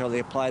necessarily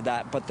apply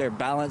that, but they're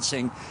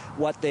balancing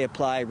what they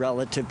apply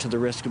relative to the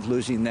risk of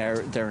losing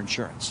their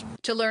insurance.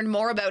 To learn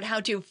more about how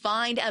to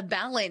find a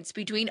balance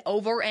between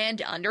over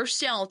and under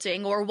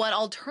salting, or what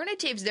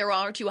alternatives there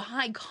are to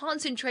high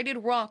concentrated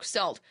rock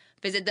salt,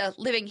 visit the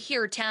Living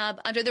Here tab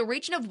under the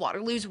Region of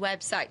Waterloo's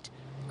website.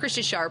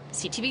 Krista Sharp,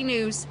 CTV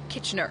News,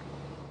 Kitchener.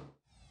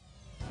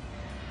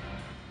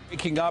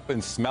 Waking up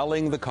and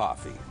smelling the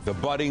coffee. The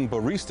budding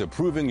barista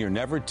proving you're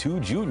never too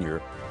junior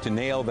to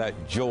nail that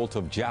jolt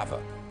of Java.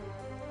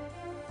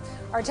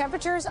 Our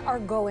temperatures are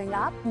going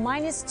up.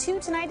 -2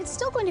 tonight. It's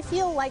still going to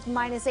feel like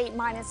 -8,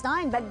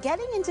 -9, but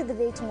getting into the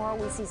day tomorrow,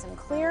 we see some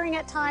clearing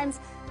at times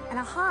and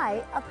a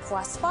high of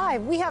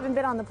 +5. We haven't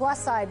been on the plus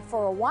side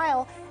for a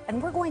while,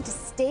 and we're going to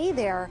stay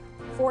there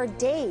for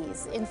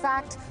days. In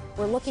fact,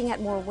 we're looking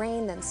at more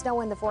rain than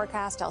snow in the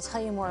forecast. I'll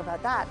tell you more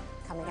about that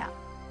coming up.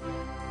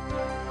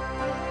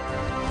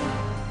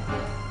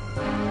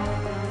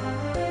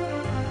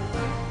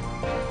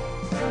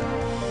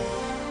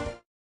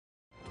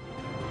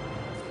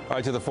 All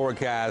right, to the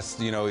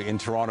forecast. In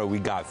Toronto, we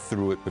got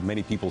through it, but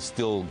many people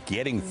still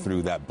getting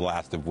through that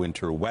blast of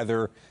winter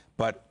weather.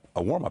 But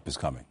a warm-up is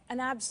coming.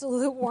 An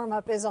absolute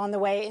warm-up is on the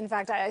way. In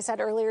fact, I said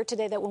earlier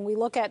today that when we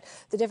look at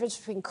the difference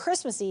between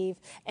Christmas Eve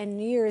and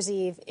New Year's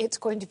Eve, it's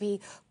going to be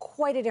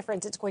quite a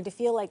difference. It's going to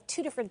feel like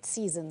two different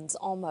seasons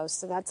almost.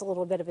 So that's a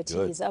little bit of a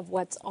tease of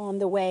what's on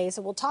the way.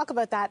 So we'll talk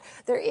about that.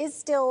 There is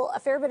still a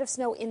fair bit of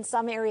snow in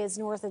some areas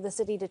north of the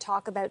city to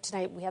talk about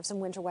tonight. We have some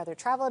winter weather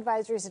travel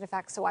advisories in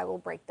effect, so I will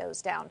break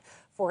those down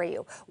for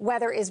you.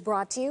 Weather is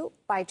brought to you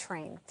by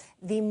Trane,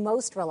 the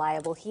most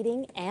reliable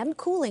heating and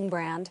cooling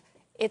brand.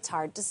 It's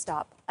hard to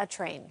stop a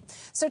train.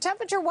 So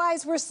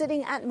temperature-wise, we're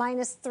sitting at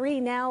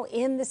 -3 now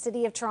in the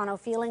city of Toronto,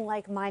 feeling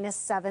like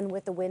 -7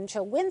 with the wind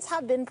chill. Winds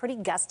have been pretty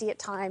gusty at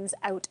times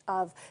out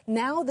of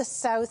now the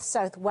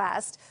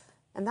southwest,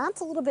 and that's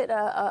a little bit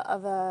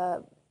of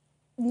a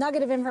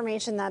nugget of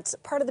information that's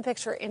part of the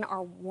picture in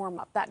our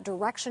warm-up, that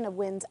direction of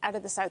winds out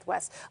of the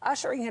southwest,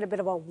 ushering in a bit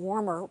of a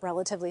warmer,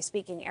 relatively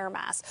speaking, air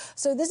mass.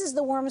 So this is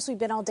the warmest we've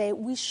been all day.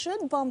 We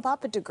should bump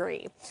up a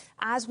degree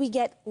as we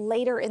get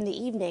later in the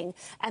evening,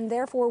 and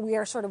therefore we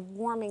are sort of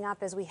warming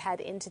up as we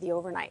head into the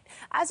overnight.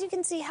 As you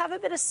can see, have a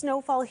bit of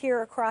snowfall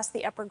here across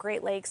the upper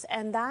Great Lakes,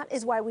 and that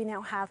is why we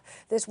now have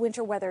this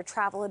winter weather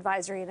travel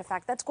advisory in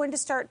effect. That's going to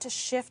start to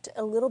shift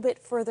a little bit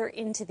further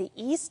into the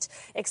east,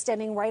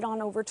 extending right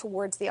on over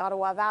towards the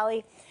Ottawa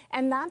Valley.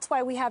 And that's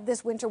why we have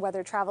this winter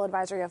weather travel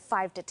advisory of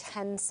 5 to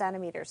 10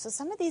 centimeters. So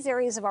some of these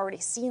areas have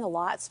already seen a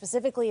lot,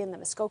 specifically in the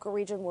Muskoka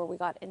region where we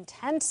got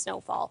intense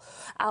snowfall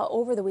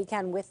over the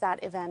weekend with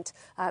that event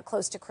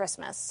close to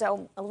Christmas.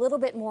 So a little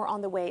bit more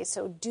on the way.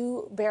 So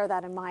do bear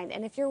that in mind.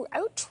 And if you're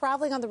out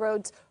traveling on the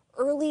roads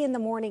early in the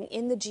morning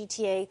in the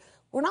GTA,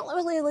 we're not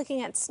really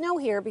looking at snow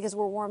here because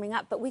we're warming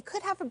up, but we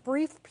could have a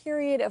brief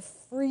period of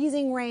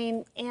freezing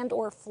rain and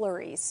or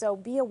flurries, so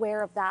be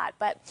aware of that.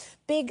 But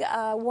big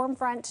warm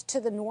front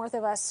to the north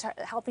of us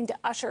helping to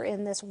usher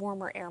in this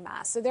warmer air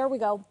mass. So there we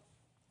go.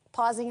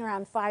 Pausing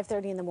around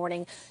 5:30 in the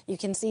morning. You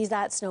can see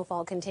that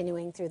snowfall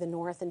continuing through the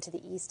north and to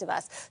the east of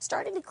us,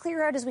 starting to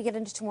clear out as we get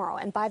into tomorrow.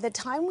 And by the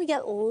time we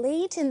get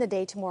late in the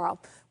day tomorrow,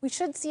 we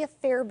should see a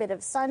fair bit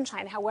of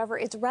sunshine. However,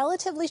 it's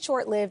relatively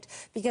short-lived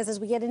because as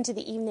we get into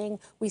the evening,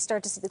 we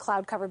start to see the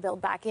cloud cover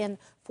build back in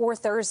for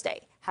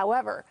Thursday.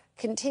 However,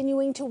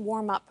 continuing to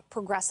warm up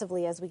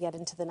progressively as we get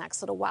into the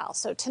next little while.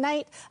 So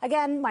tonight,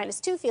 again,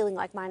 -2, feeling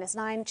like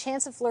 -9.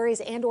 Chance of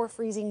flurries and or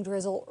freezing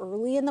drizzle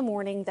early in the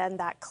morning, then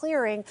that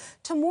clearing.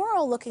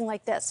 Tomorrow looking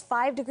like this,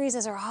 5 degrees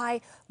as our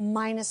high,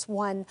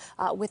 -1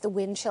 with the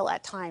wind chill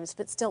at times,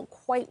 but still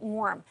quite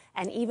warm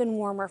and even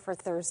warmer for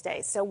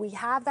Thursday. So we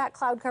have that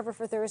cloud cover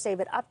for Thursday,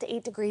 but up to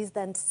 8 degrees,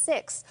 then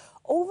 6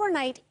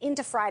 overnight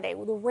into Friday.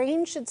 Well, the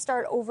rain should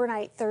start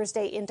overnight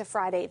Thursday into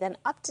Friday, then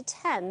up to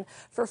 10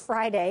 for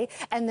Friday.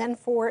 And then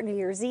for New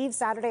Year's Eve,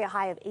 Saturday, a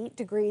high of 8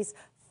 degrees.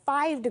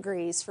 5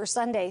 degrees for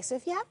Sunday. So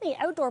if you have any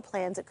outdoor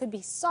plans, it could be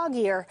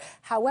soggier.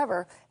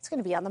 However, it's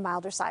going to be on the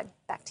milder side.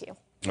 Back to you.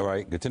 All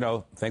right. Good to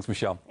know. Thanks,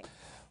 Michelle.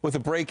 With a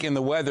break in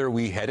the weather,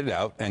 we headed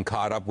out and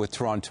caught up with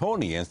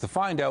Torontonians to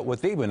find out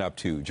what they've been up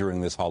to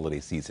during this holiday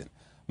season.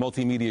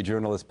 Multimedia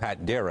journalist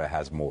Pat Dara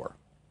has more.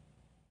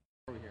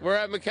 We're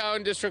at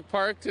McCowan District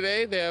Park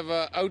today. They have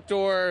an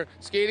outdoor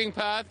skating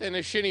path and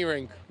a shinny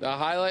rink. The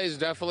highlight has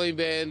definitely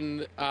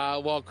been,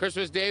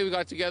 Christmas Day we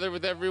got together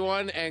with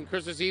everyone, and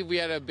Christmas Eve we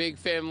had a big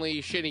family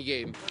shinny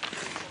game.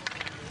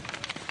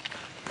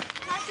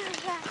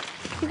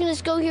 You can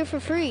just go here for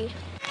free.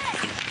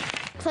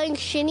 Playing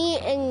shinny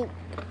and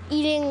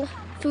eating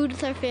food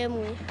with our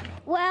family.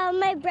 Well,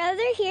 my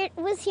brother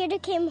was here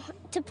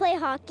to play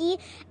hockey,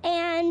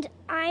 and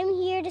I'm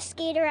here to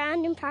skate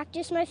around and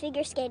practice my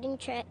figure skating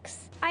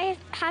tricks. I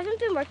haven't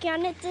been working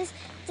on it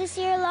this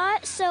year a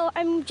lot, so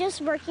I'm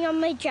just working on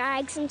my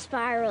drags and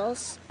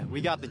spirals.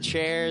 We got the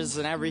chairs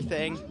and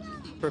everything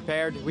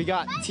prepared. We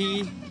got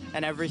tea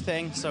and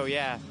everything, so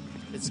yeah,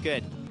 it's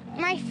good.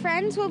 My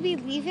friends will be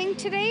leaving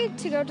today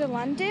to go to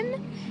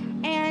London,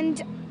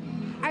 and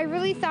I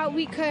really thought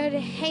we could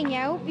hang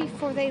out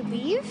before they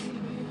leave.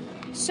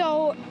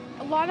 So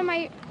a lot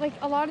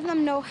of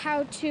them know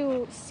how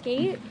to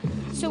skate,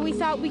 so we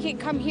thought we could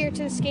come here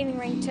to the skating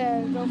rink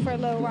to go for a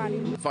little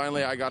run.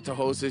 Finally, I got to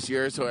host this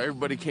year, so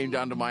everybody came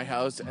down to my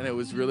house, and it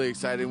was really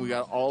exciting. We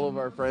got all of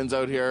our friends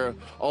out here,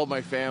 all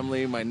my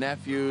family, my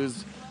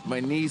nephews, my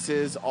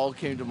nieces, all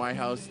came to my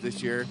house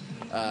this year.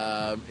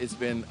 It's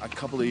been a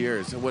couple of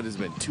years. What has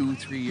it been,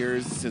 2-3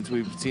 years since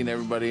we've seen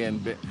everybody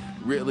and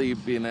really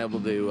being able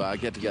to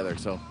get together,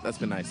 so that's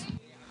been nice.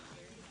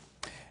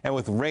 And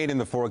with rain in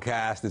the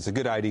forecast, it's a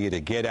good idea to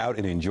get out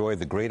and enjoy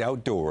the great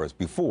outdoors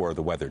before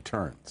the weather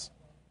turns.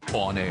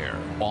 On air,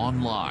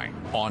 online,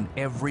 on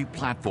every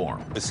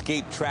platform.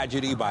 Escape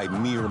tragedy by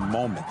mere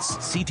moments.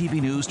 CTV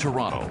News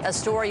Toronto. A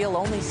story you'll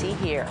only see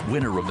here.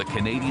 Winner of the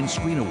Canadian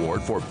Screen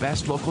Award for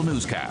Best Local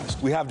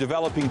Newscast. We have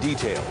developing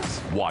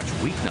details. Watch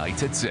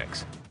weeknights at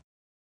 6.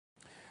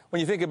 When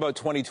you think about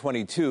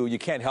 2022, you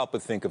can't help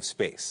but think of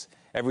space.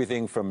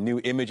 Everything from new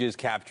images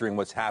capturing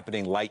what's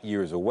happening light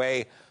years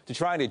away to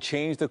trying to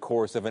change the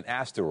course of an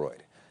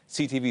asteroid.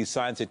 CTV's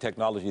science and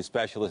technology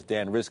specialist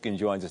Dan Riskin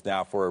joins us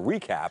now for a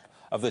recap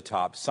of the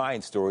top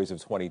science stories of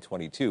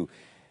 2022.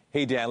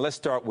 Hey, Dan, let's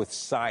start with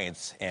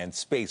science and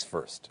space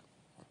first.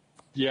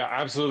 Yeah,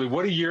 absolutely.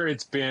 What a year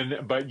it's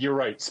been, but you're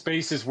right.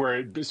 Space is where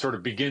it sort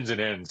of begins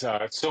and ends.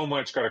 So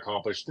much got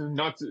accomplished.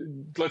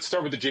 Let's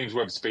start with the James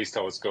Webb Space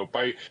Telescope.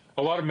 By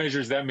a lot of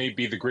measures, that may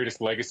be the greatest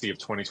legacy of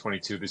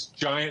 2022. This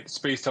giant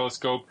space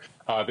telescope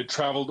that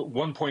traveled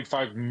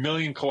 1.5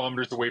 million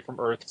kilometers away from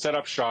Earth, set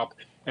up shop,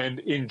 and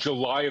in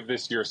July of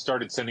this year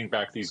started sending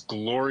back these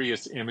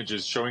glorious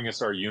images showing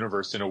us our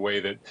universe in a way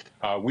that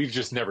we've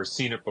just never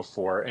seen it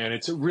before. And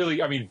it's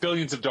really,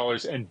 billions of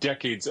dollars and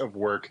decades of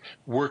work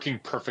working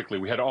perfectly.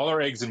 We had all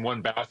our eggs in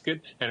one basket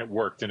and it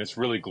worked, and it's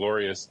really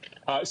glorious.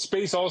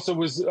 Space also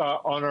was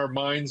on our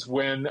minds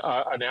when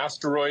an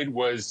asteroid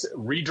was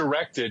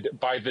redirected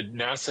by the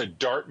NASA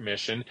DART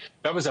mission.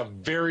 That was a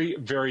very,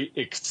 very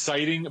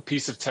exciting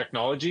piece of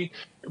technology.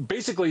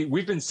 Basically,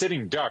 we've been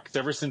sitting ducks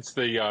ever since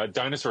the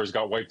dinosaurs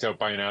got wiped out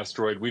by an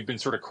asteroid. We've been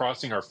sort of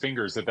crossing our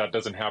fingers that that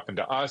doesn't happen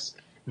to us.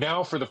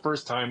 Now, for the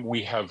first time,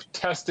 we have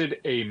tested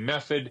a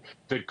method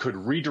that could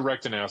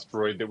redirect an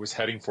asteroid that was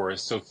heading for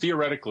us. So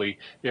theoretically,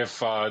 if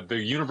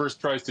the universe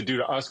tries to do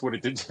to us what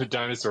it did to the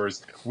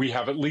dinosaurs, we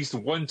have at least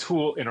one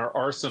tool in our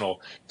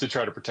arsenal to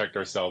try to protect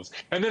ourselves.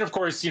 And then, of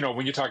course,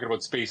 when you're talking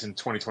about space in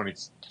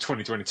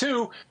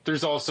 2022,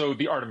 there's also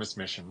the Artemis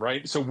mission,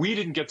 right? So we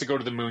didn't get to go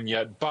to the moon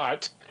yet,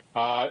 but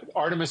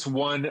Artemis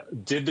 1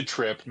 did the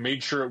trip,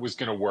 made sure it was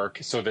going to work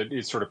so that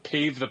it sort of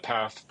paved the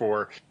path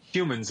for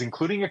humans,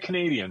 including a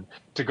Canadian,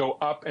 to go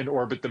up and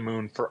orbit the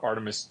moon for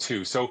Artemis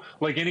 2. So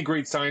like any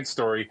great science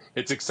story,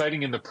 it's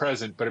exciting in the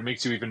present, but it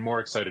makes you even more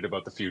excited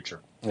about the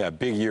future. Yeah,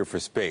 big year for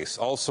space.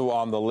 Also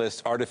on the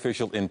list,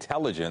 artificial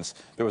intelligence.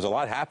 There was a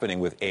lot happening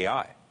with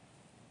AI.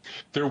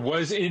 There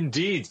was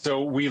indeed.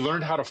 So we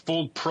learned how to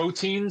fold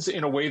proteins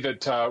in a way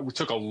that we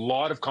took a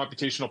lot of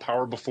computational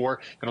power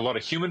before and a lot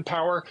of human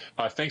power.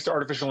 Thanks to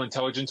artificial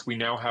intelligence, we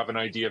now have an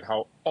idea of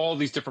how all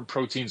these different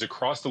proteins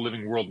across the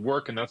living world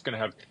work, and that's going to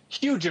have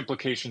huge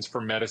implications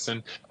for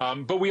medicine.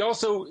 But we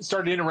also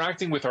started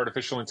interacting with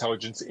artificial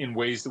intelligence in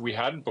ways that we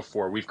hadn't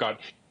before. We've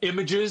got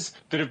images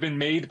that have been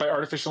made by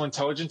artificial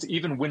intelligence,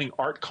 even winning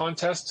art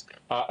contests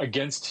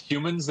against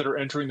humans that are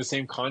entering the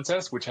same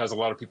contest, which has a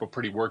lot of people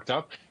pretty worked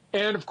up.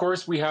 And of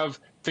course, we have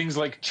things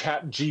like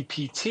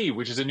ChatGPT,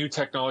 which is a new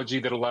technology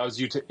that allows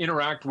you to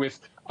interact with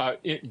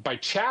by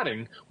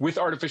chatting with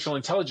artificial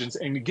intelligence,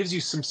 and it gives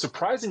you some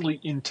surprisingly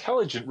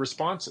intelligent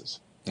responses.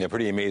 Yeah,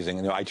 pretty amazing.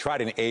 You know, I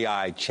tried an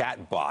AI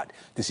chat bot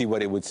to see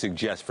what it would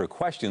suggest for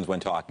questions when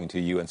talking to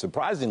you, and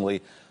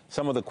surprisingly,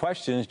 some of the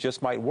questions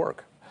just might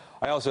work.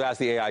 I also asked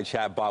the AI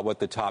chat bot what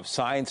the top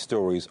science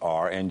stories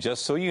are, and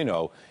just so you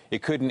know,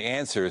 it couldn't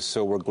answer,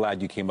 so we're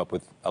glad you came up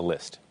with a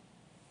list.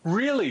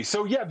 Really?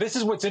 So yeah, this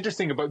is what's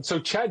interesting about, so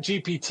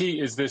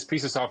ChatGPT is this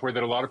piece of software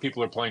that a lot of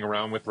people are playing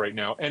around with right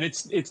now. And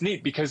it's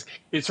neat because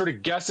it sort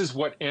of guesses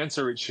what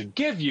answer it should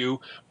give you,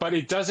 but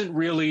it doesn't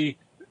really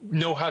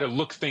know how to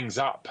look things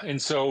up.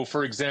 And so,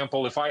 for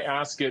example, if I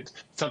ask it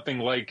something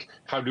like,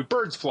 how do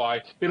birds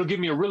fly? It'll give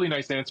me a really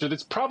nice answer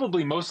that's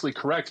probably mostly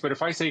correct. But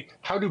if I say,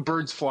 how do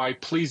birds fly?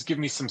 Please give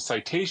me some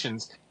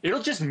citations.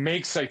 It'll just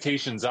make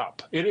citations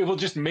up. It will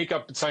just make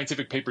up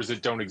scientific papers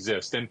that don't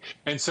exist.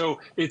 And so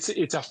it's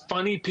a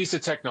funny piece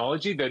of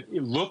technology that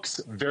it looks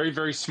very,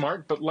 very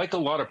smart. But like a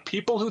lot of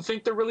people who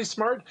think they're really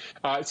smart,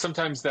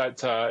 sometimes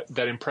that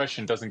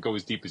impression doesn't go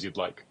as deep as you'd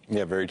like.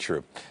 Yeah, very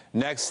true.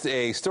 Next,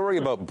 a story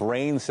about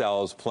brain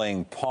cells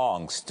playing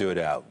Pong stood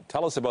out.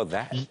 Tell us about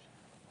that.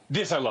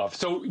 This I love.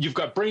 So you've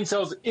got brain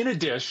cells in a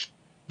dish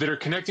that are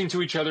connecting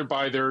to each other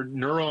by their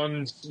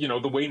neurons, you know,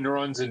 the way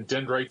neurons and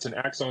dendrites and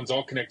axons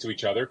all connect to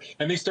each other,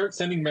 and they start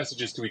sending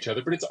messages to each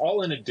other, but it's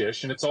all in a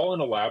dish and it's all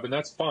in a lab, and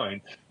that's fine.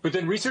 But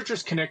then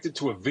researchers connect it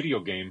to a video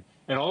game,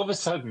 and all of a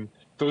sudden,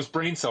 those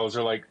brain cells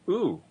are like,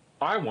 ooh,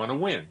 I want to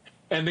win.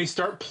 And they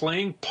start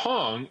playing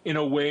Pong in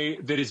a way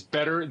that is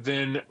better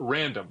than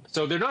random.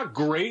 So they're not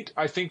great.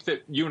 I think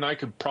that you and I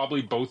could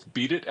probably both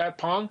beat it at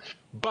Pong,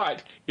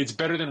 but it's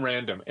better than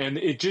random. And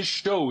it just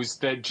shows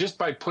that just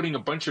by putting a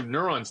bunch of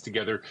neurons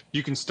together,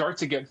 you can start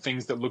to get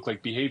things that look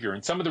like behavior.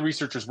 And some of the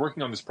researchers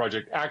working on this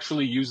project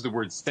actually used the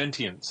word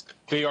sentience.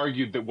 They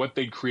argued that what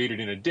they'd created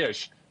in a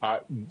dish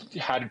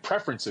had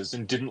preferences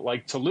and didn't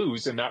like to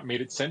lose, and that made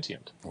it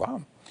sentient.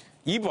 Wow.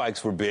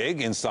 E-bikes were big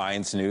in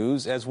science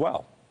news as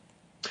well.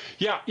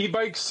 Yeah,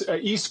 e-bikes,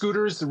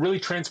 e-scooters, really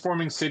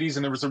transforming cities.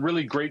 And there was a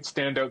really great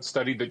standout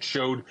study that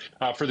showed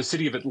for the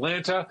city of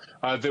Atlanta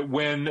that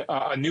when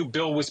a new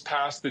bill was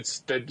passed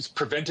that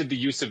prevented the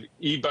use of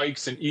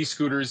e-bikes and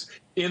e-scooters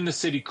in the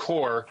city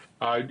core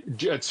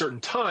at certain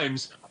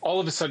times,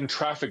 all of a sudden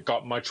traffic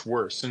got much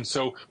worse. And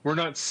so we're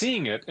not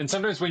seeing it. And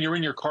sometimes when you're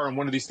in your car and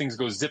one of these things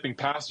goes zipping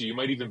past you, you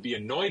might even be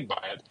annoyed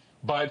by it.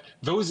 But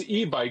those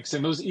e-bikes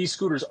and those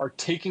e-scooters are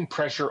taking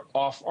pressure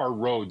off our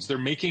roads. They're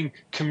making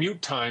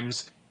commute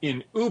times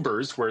in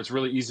Ubers, where it's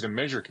really easy to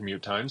measure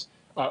commute times.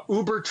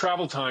 Uber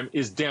travel time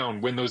is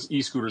down when those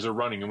e-scooters are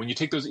running. And when you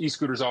take those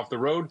e-scooters off the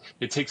road,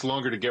 it takes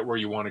longer to get where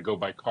you want to go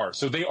by car.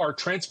 So they are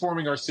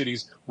transforming our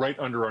cities right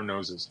under our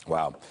noses.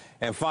 Wow.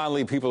 And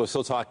finally, people are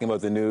still talking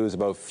about the news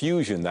about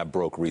fusion that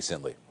broke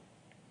recently.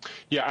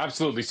 Yeah,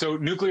 absolutely. So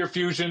nuclear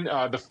fusion,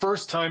 the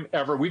first time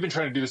ever, we've been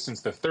trying to do this since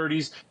the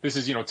 30s. This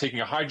is, taking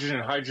a hydrogen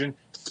and hydrogen,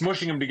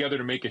 smushing them together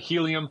to make a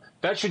helium.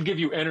 That should give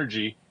you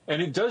energy, and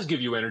it does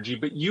give you energy,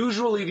 but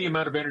usually the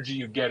amount of energy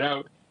you get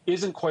out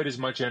isn't quite as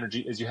much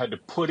energy as you had to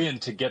put in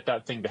to get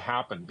that thing to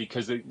happen,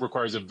 because it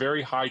requires a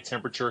very high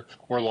temperature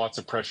or lots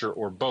of pressure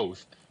or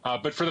both.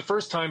 But for the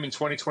first time in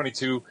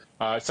 2022,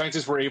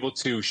 scientists were able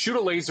to shoot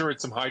a laser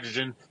at some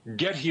hydrogen,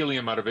 get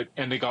helium out of it,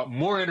 and they got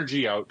more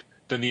energy out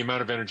than the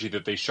amount of energy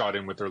that they shot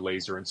in with their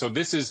laser. And so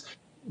this is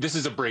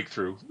a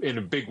breakthrough in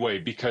a big way,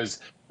 because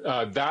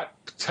that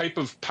type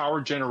of power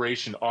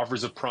generation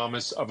offers a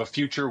promise of a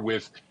future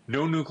with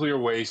no nuclear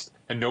waste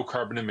and no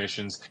carbon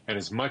emissions and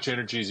as much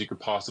energy as you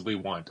could possibly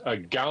want. A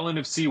gallon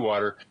of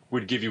seawater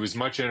would give you as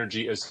much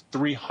energy as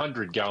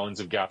 300 gallons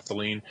of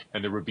gasoline,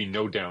 and there would be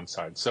no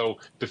downside. So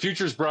the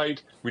future's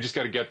bright. We just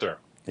got to get there.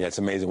 Yeah, it's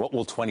amazing. What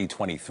will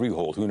 2023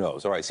 hold? Who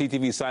knows? All right,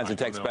 CTV Science and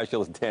Tech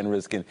Specialist Dan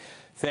Riskin,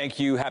 thank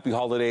you. Happy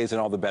holidays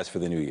and all the best for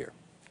the new year.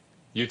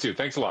 You too.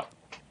 Thanks a lot.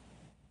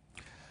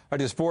 All right,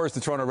 to sports,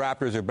 the Toronto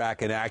Raptors are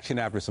back in action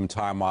after some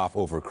time off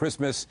over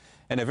Christmas,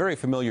 and a very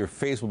familiar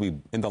face will be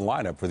in the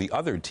lineup for the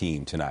other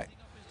team tonight.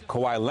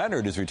 Kawhi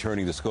Leonard is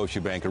returning to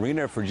Scotiabank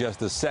Arena for just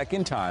the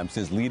second time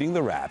since leading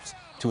the Raps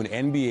to an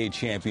NBA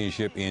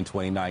championship in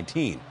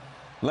 2019.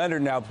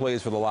 Leonard now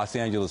plays for the Los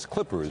Angeles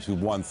Clippers, who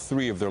won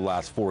 3 of their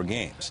last 4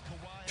 games.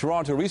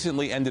 Toronto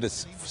recently ended a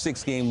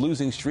 6-game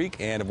losing streak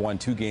and have won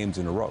 2 games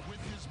in a row.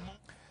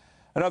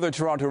 Another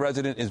Toronto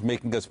resident is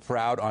making us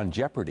proud on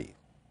Jeopardy!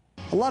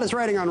 A lot is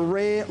writing on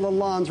Ray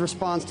Lalonde's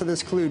response to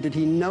this clue. Did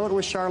he know it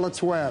was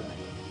Charlotte's Web?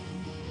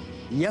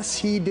 Yes,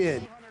 he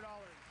did.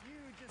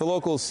 The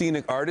local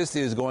scenic artist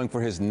is going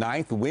for his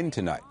 9th win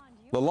tonight.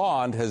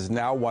 Lalonde has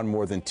now won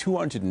more than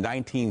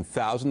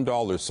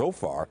 $219,000 so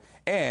far,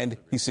 and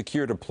he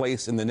secured a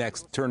place in the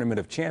next Tournament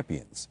of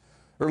Champions.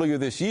 Earlier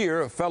this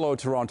year, fellow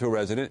Toronto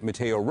resident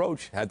Mateo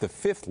Roach had the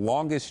 5th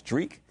longest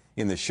streak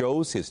in the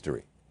show's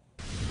history.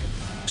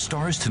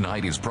 Stars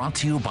Tonight is brought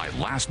to you by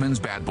Lastman's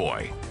Bad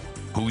Boy.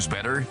 Who's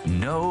better?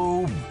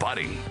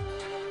 Nobody.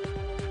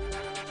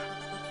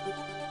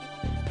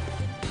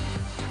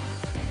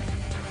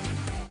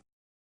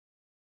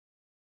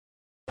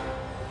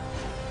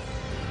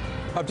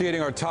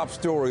 Updating our top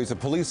stories, a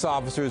police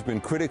officer has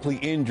been critically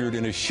injured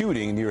in a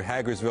shooting near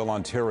Hagersville,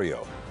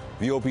 Ontario.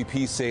 The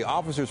OPP say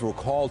officers were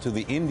called to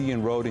the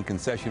Indian Road and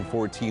Concession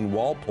 14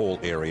 Walpole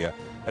area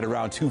at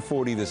around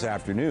 2:40 this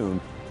afternoon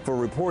for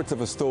reports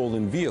of a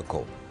stolen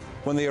vehicle.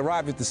 When they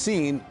arrived at the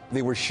scene,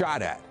 they were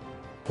shot at.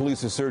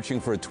 Police are searching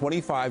for a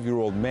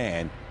 25-year-old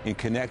man in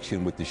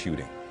connection with the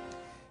shooting.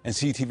 And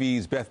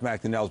CTV's Beth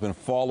McDonnell has been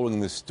following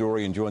this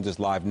story and joins us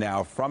live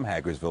now from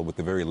Hagersville with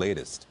the very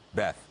latest.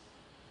 Beth.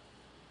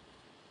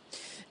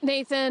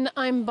 Nathan,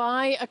 I'm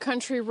by a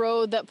country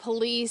road that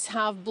police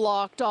have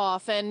blocked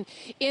off, and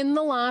in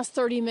the last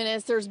 30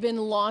 minutes, there's been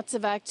lots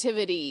of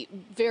activity.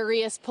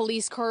 Various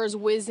police cars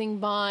whizzing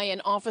by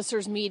and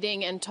officers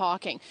meeting and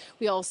talking.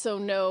 We also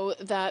know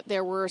that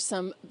there were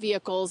some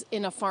vehicles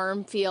in a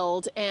farm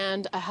field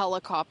and a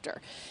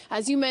helicopter.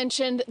 As you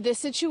mentioned, this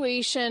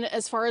situation,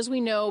 as far as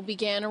we know,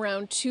 began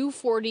around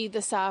 2:40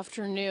 this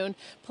afternoon.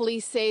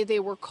 Police say they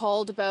were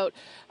called about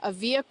a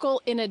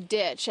vehicle in a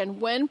ditch, and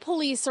when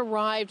police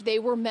arrived, they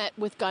were met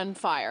with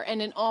gunfire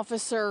and an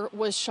officer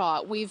was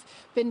shot. We've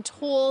been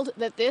told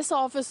that this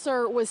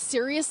officer was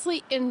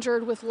seriously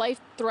injured with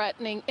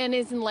life-threatening and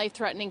is in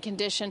life-threatening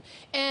condition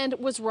and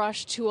was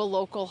rushed to a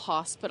local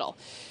hospital.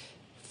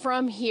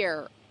 From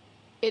here,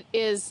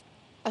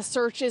 a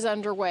search is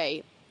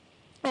underway,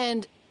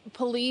 and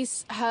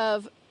police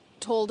have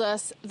told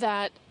us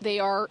that they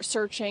are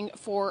searching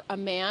for a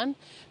man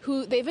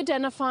who they've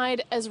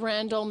identified as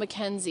Randall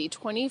McKenzie,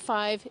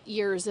 25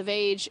 years of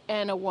age,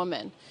 and a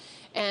woman.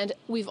 And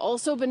we've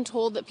also been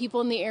told that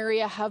people in the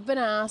area have been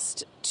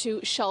asked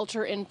to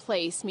shelter in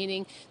place,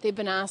 meaning they've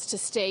been asked to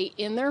stay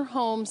in their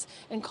homes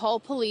and call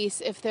police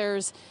if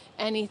there's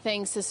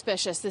anything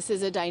suspicious. This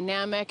is a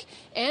dynamic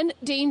and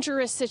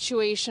dangerous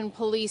situation.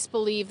 Police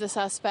believe the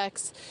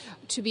suspects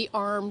to be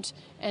armed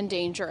and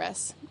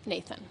dangerous.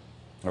 Nathan.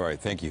 All right,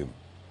 thank you.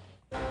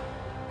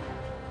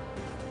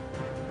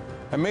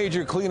 A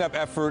major cleanup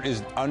effort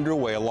is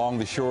underway along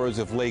the shores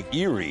of Lake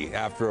Erie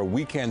after a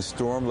weekend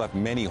storm left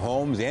many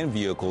homes and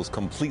vehicles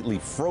completely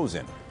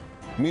frozen.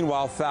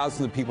 Meanwhile,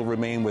 thousands of people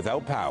remain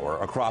without power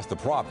across the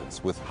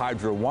province, with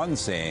Hydro One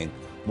saying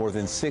more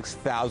than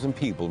 6,000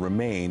 people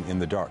remain in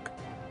the dark.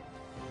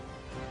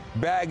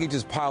 Baggage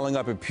is piling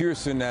up at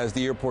Pearson as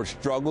the airport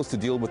struggles to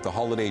deal with the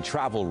holiday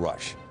travel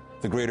rush.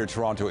 The Greater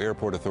Toronto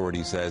Airport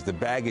Authority says the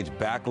baggage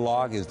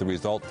backlog is the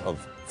result of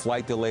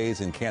flight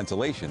delays and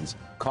cancellations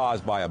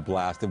caused by a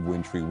blast of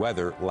wintry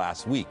weather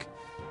last week.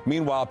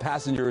 Meanwhile,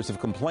 passengers have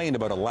complained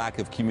about a lack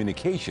of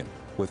communication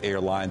with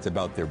airlines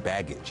about their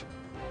baggage.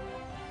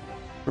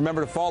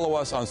 Remember to follow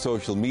us on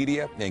social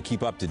media and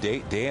keep up to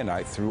date day and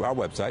night through our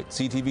website,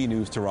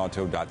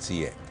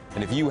 ctvnewstoronto.ca.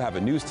 And if you have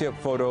a news tip,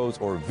 photos,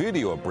 or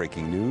video of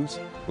breaking news,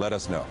 let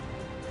us know.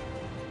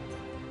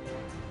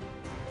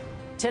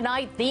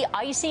 Tonight, the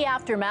icy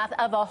aftermath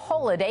of a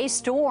holiday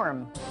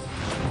storm.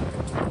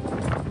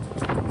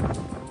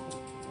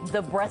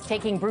 The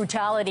breathtaking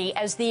brutality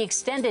as the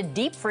extended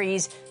deep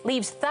freeze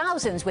leaves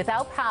thousands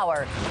without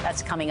power.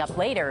 That's coming up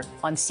later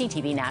on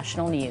CTV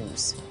National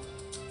News.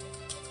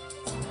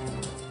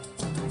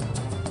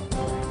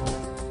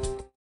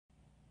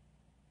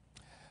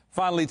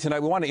 Finally,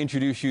 tonight, we want to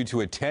introduce you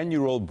to a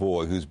 10-year-old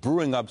boy who's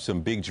brewing up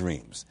some big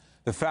dreams.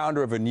 The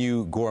founder of a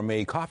new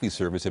gourmet coffee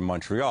service in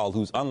Montreal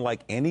who's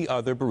unlike any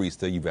other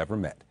barista you've ever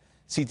met.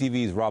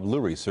 CTV's Rob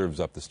Lurie serves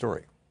up the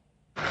story.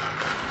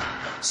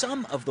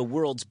 Some of the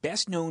world's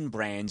best-known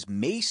brands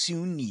may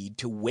soon need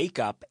to wake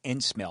up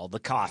and smell the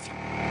coffee.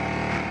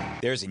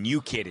 There's a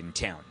new kid in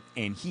town,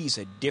 and he's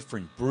a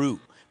different brew.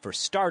 For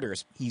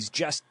starters, he's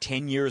just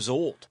 10 years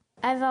old.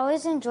 I've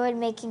always enjoyed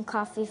making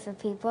coffee for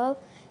people,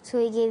 so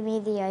he gave me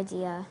the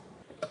idea.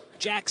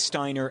 Jack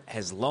Steiner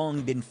has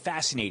long been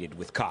fascinated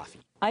with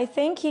coffee. I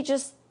think he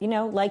just,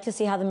 liked to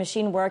see how the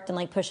machine worked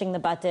and pushing the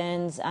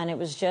buttons, and it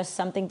was just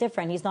something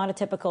different. He's not a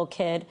typical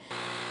kid.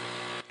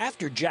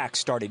 After Jack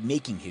started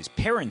making his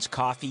parents'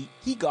 coffee,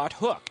 he got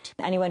hooked.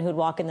 Anyone who'd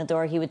walk in the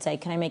door, he would say,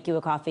 "Can I make you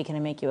a coffee? Can I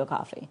make you a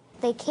coffee?"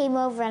 They came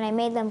over and I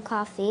made them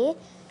coffee,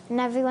 and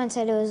everyone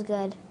said it was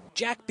good.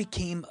 Jack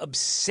became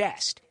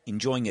obsessed,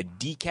 enjoying a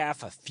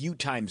decaf a few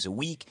times a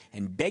week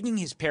and begging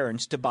his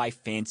parents to buy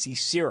fancy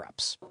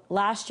syrups.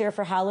 Last year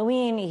for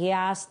Halloween, he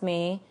asked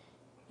me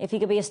if he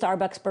could be a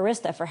Starbucks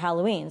barista for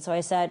Halloween. So I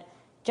said,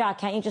 "Jack,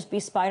 can't you just be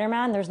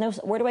Spider-Man?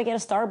 Where do I get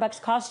a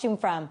Starbucks costume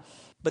from?"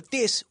 But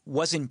this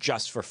wasn't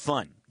just for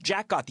fun.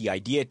 Jack got the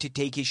idea to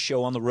take his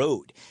show on the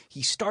road.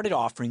 He started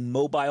offering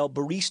mobile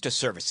barista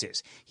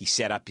services. He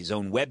set up his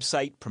own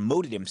website,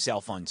 promoted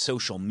himself on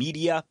social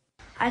media.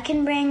 I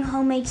can bring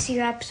homemade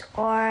syrups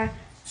or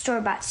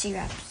store-bought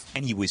syrups.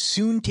 And he was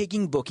soon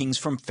taking bookings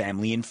from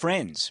family and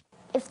friends.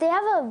 If they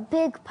have a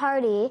big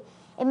party,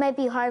 it might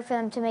be hard for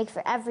them to make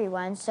for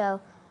everyone,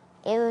 so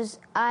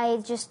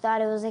I just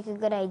thought it was a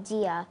good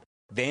idea.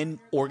 Then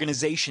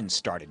organizations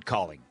started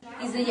calling.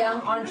 He's a young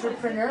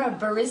entrepreneur, a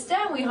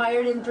barista. We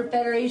hired him for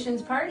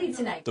Federation's party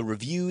tonight. The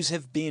reviews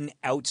have been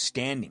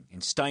outstanding,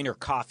 and Steiner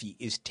Coffee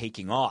is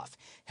taking off,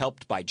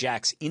 helped by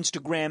Jack's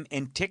Instagram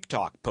and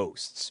TikTok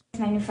posts.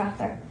 My new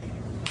frother.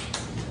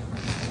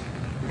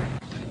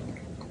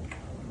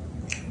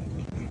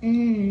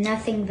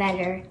 Nothing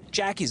better.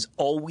 Jack is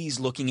always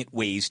looking at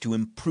ways to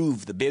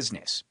improve the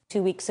business.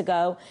 2 weeks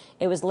ago,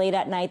 it was late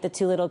at night, the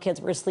 2 little kids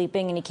were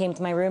sleeping, and he came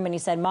to my room and he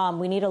said, Mom,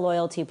 we need a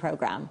loyalty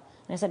program.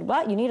 And I said,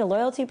 what, you need a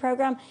loyalty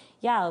program?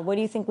 Yeah, what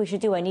do you think we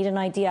should do? I need an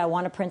idea, I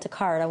want to print a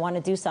card, I want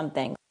to do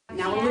something.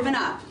 Now we're living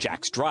up.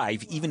 Jack's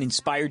drive even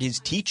inspired his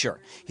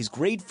teacher. His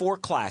grade 4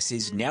 class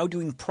is now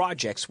doing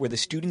projects where the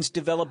students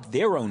develop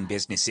their own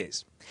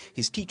businesses.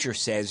 His teacher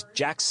says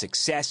Jack's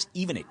success,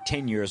 even at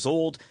 10 years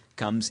old,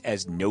 comes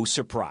as no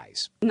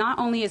surprise. Not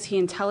only is he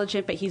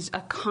intelligent, but he's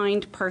a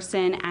kind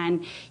person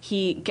and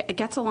he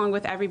gets along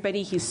with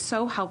everybody. He's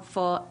so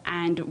helpful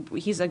and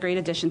he's a great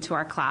addition to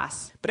our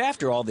class. But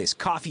after all this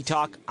coffee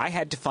talk, I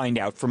had to find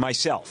out for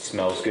myself.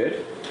 Smells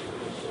good.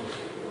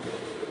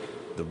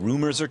 The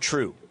rumors are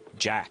true.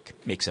 Jack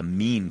makes a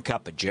mean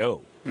cup of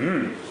joe.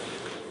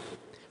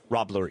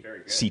 Rob Lurie,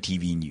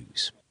 CTV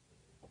News.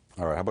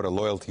 All right, how about a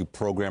loyalty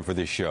program for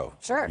this show?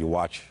 Sure. You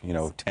watch,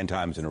 10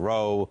 times in a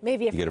row.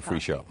 Maybe you get a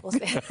free show. We'll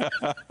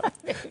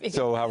see.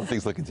 So how are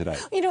things looking tonight?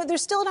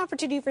 There's still an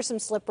opportunity for some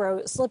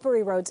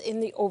slippery roads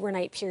in the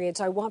overnight period,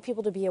 so I want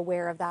people to be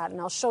aware of that,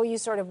 and I'll show you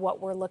sort of what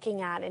we're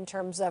looking at in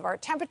terms of our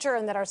temperature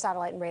and then our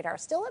satellite and radar.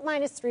 Still at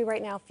 -3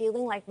 right now,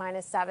 feeling like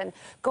 -7,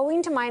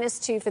 going to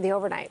 -2 for the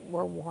overnight.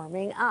 We're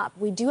warming up.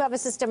 We do have a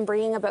system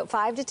bringing about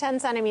 5 to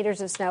 10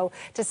 centimeters of snow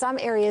to some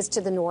areas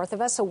to the north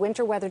of us, so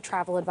winter weather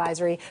travel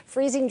advisory,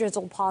 freezing drizzle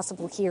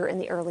possible here in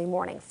the early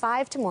morning.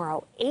 5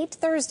 tomorrow, 8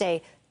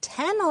 Thursday,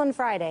 10 on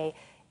Friday,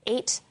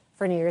 8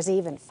 for New Year's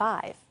Eve, and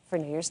 5 for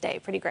New Year's Day.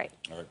 Pretty great.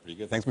 All right, pretty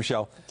good. Thanks,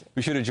 Michelle.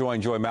 Be sure to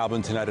join Joy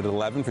Malbon tonight at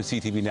 11 for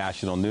CTV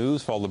National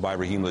News, followed by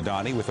Raheem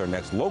Ladani with our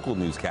next local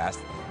newscast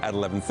at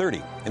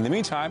 11:30. In the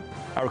meantime,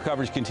 our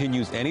coverage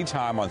continues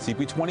anytime on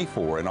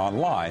CP24 and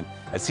online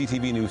at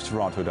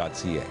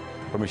ctvnewstoronto.ca.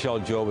 For Michelle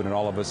Jobin and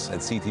all of us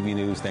at CTV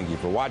News, thank you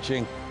for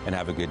watching and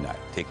have a good night.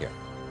 Take care.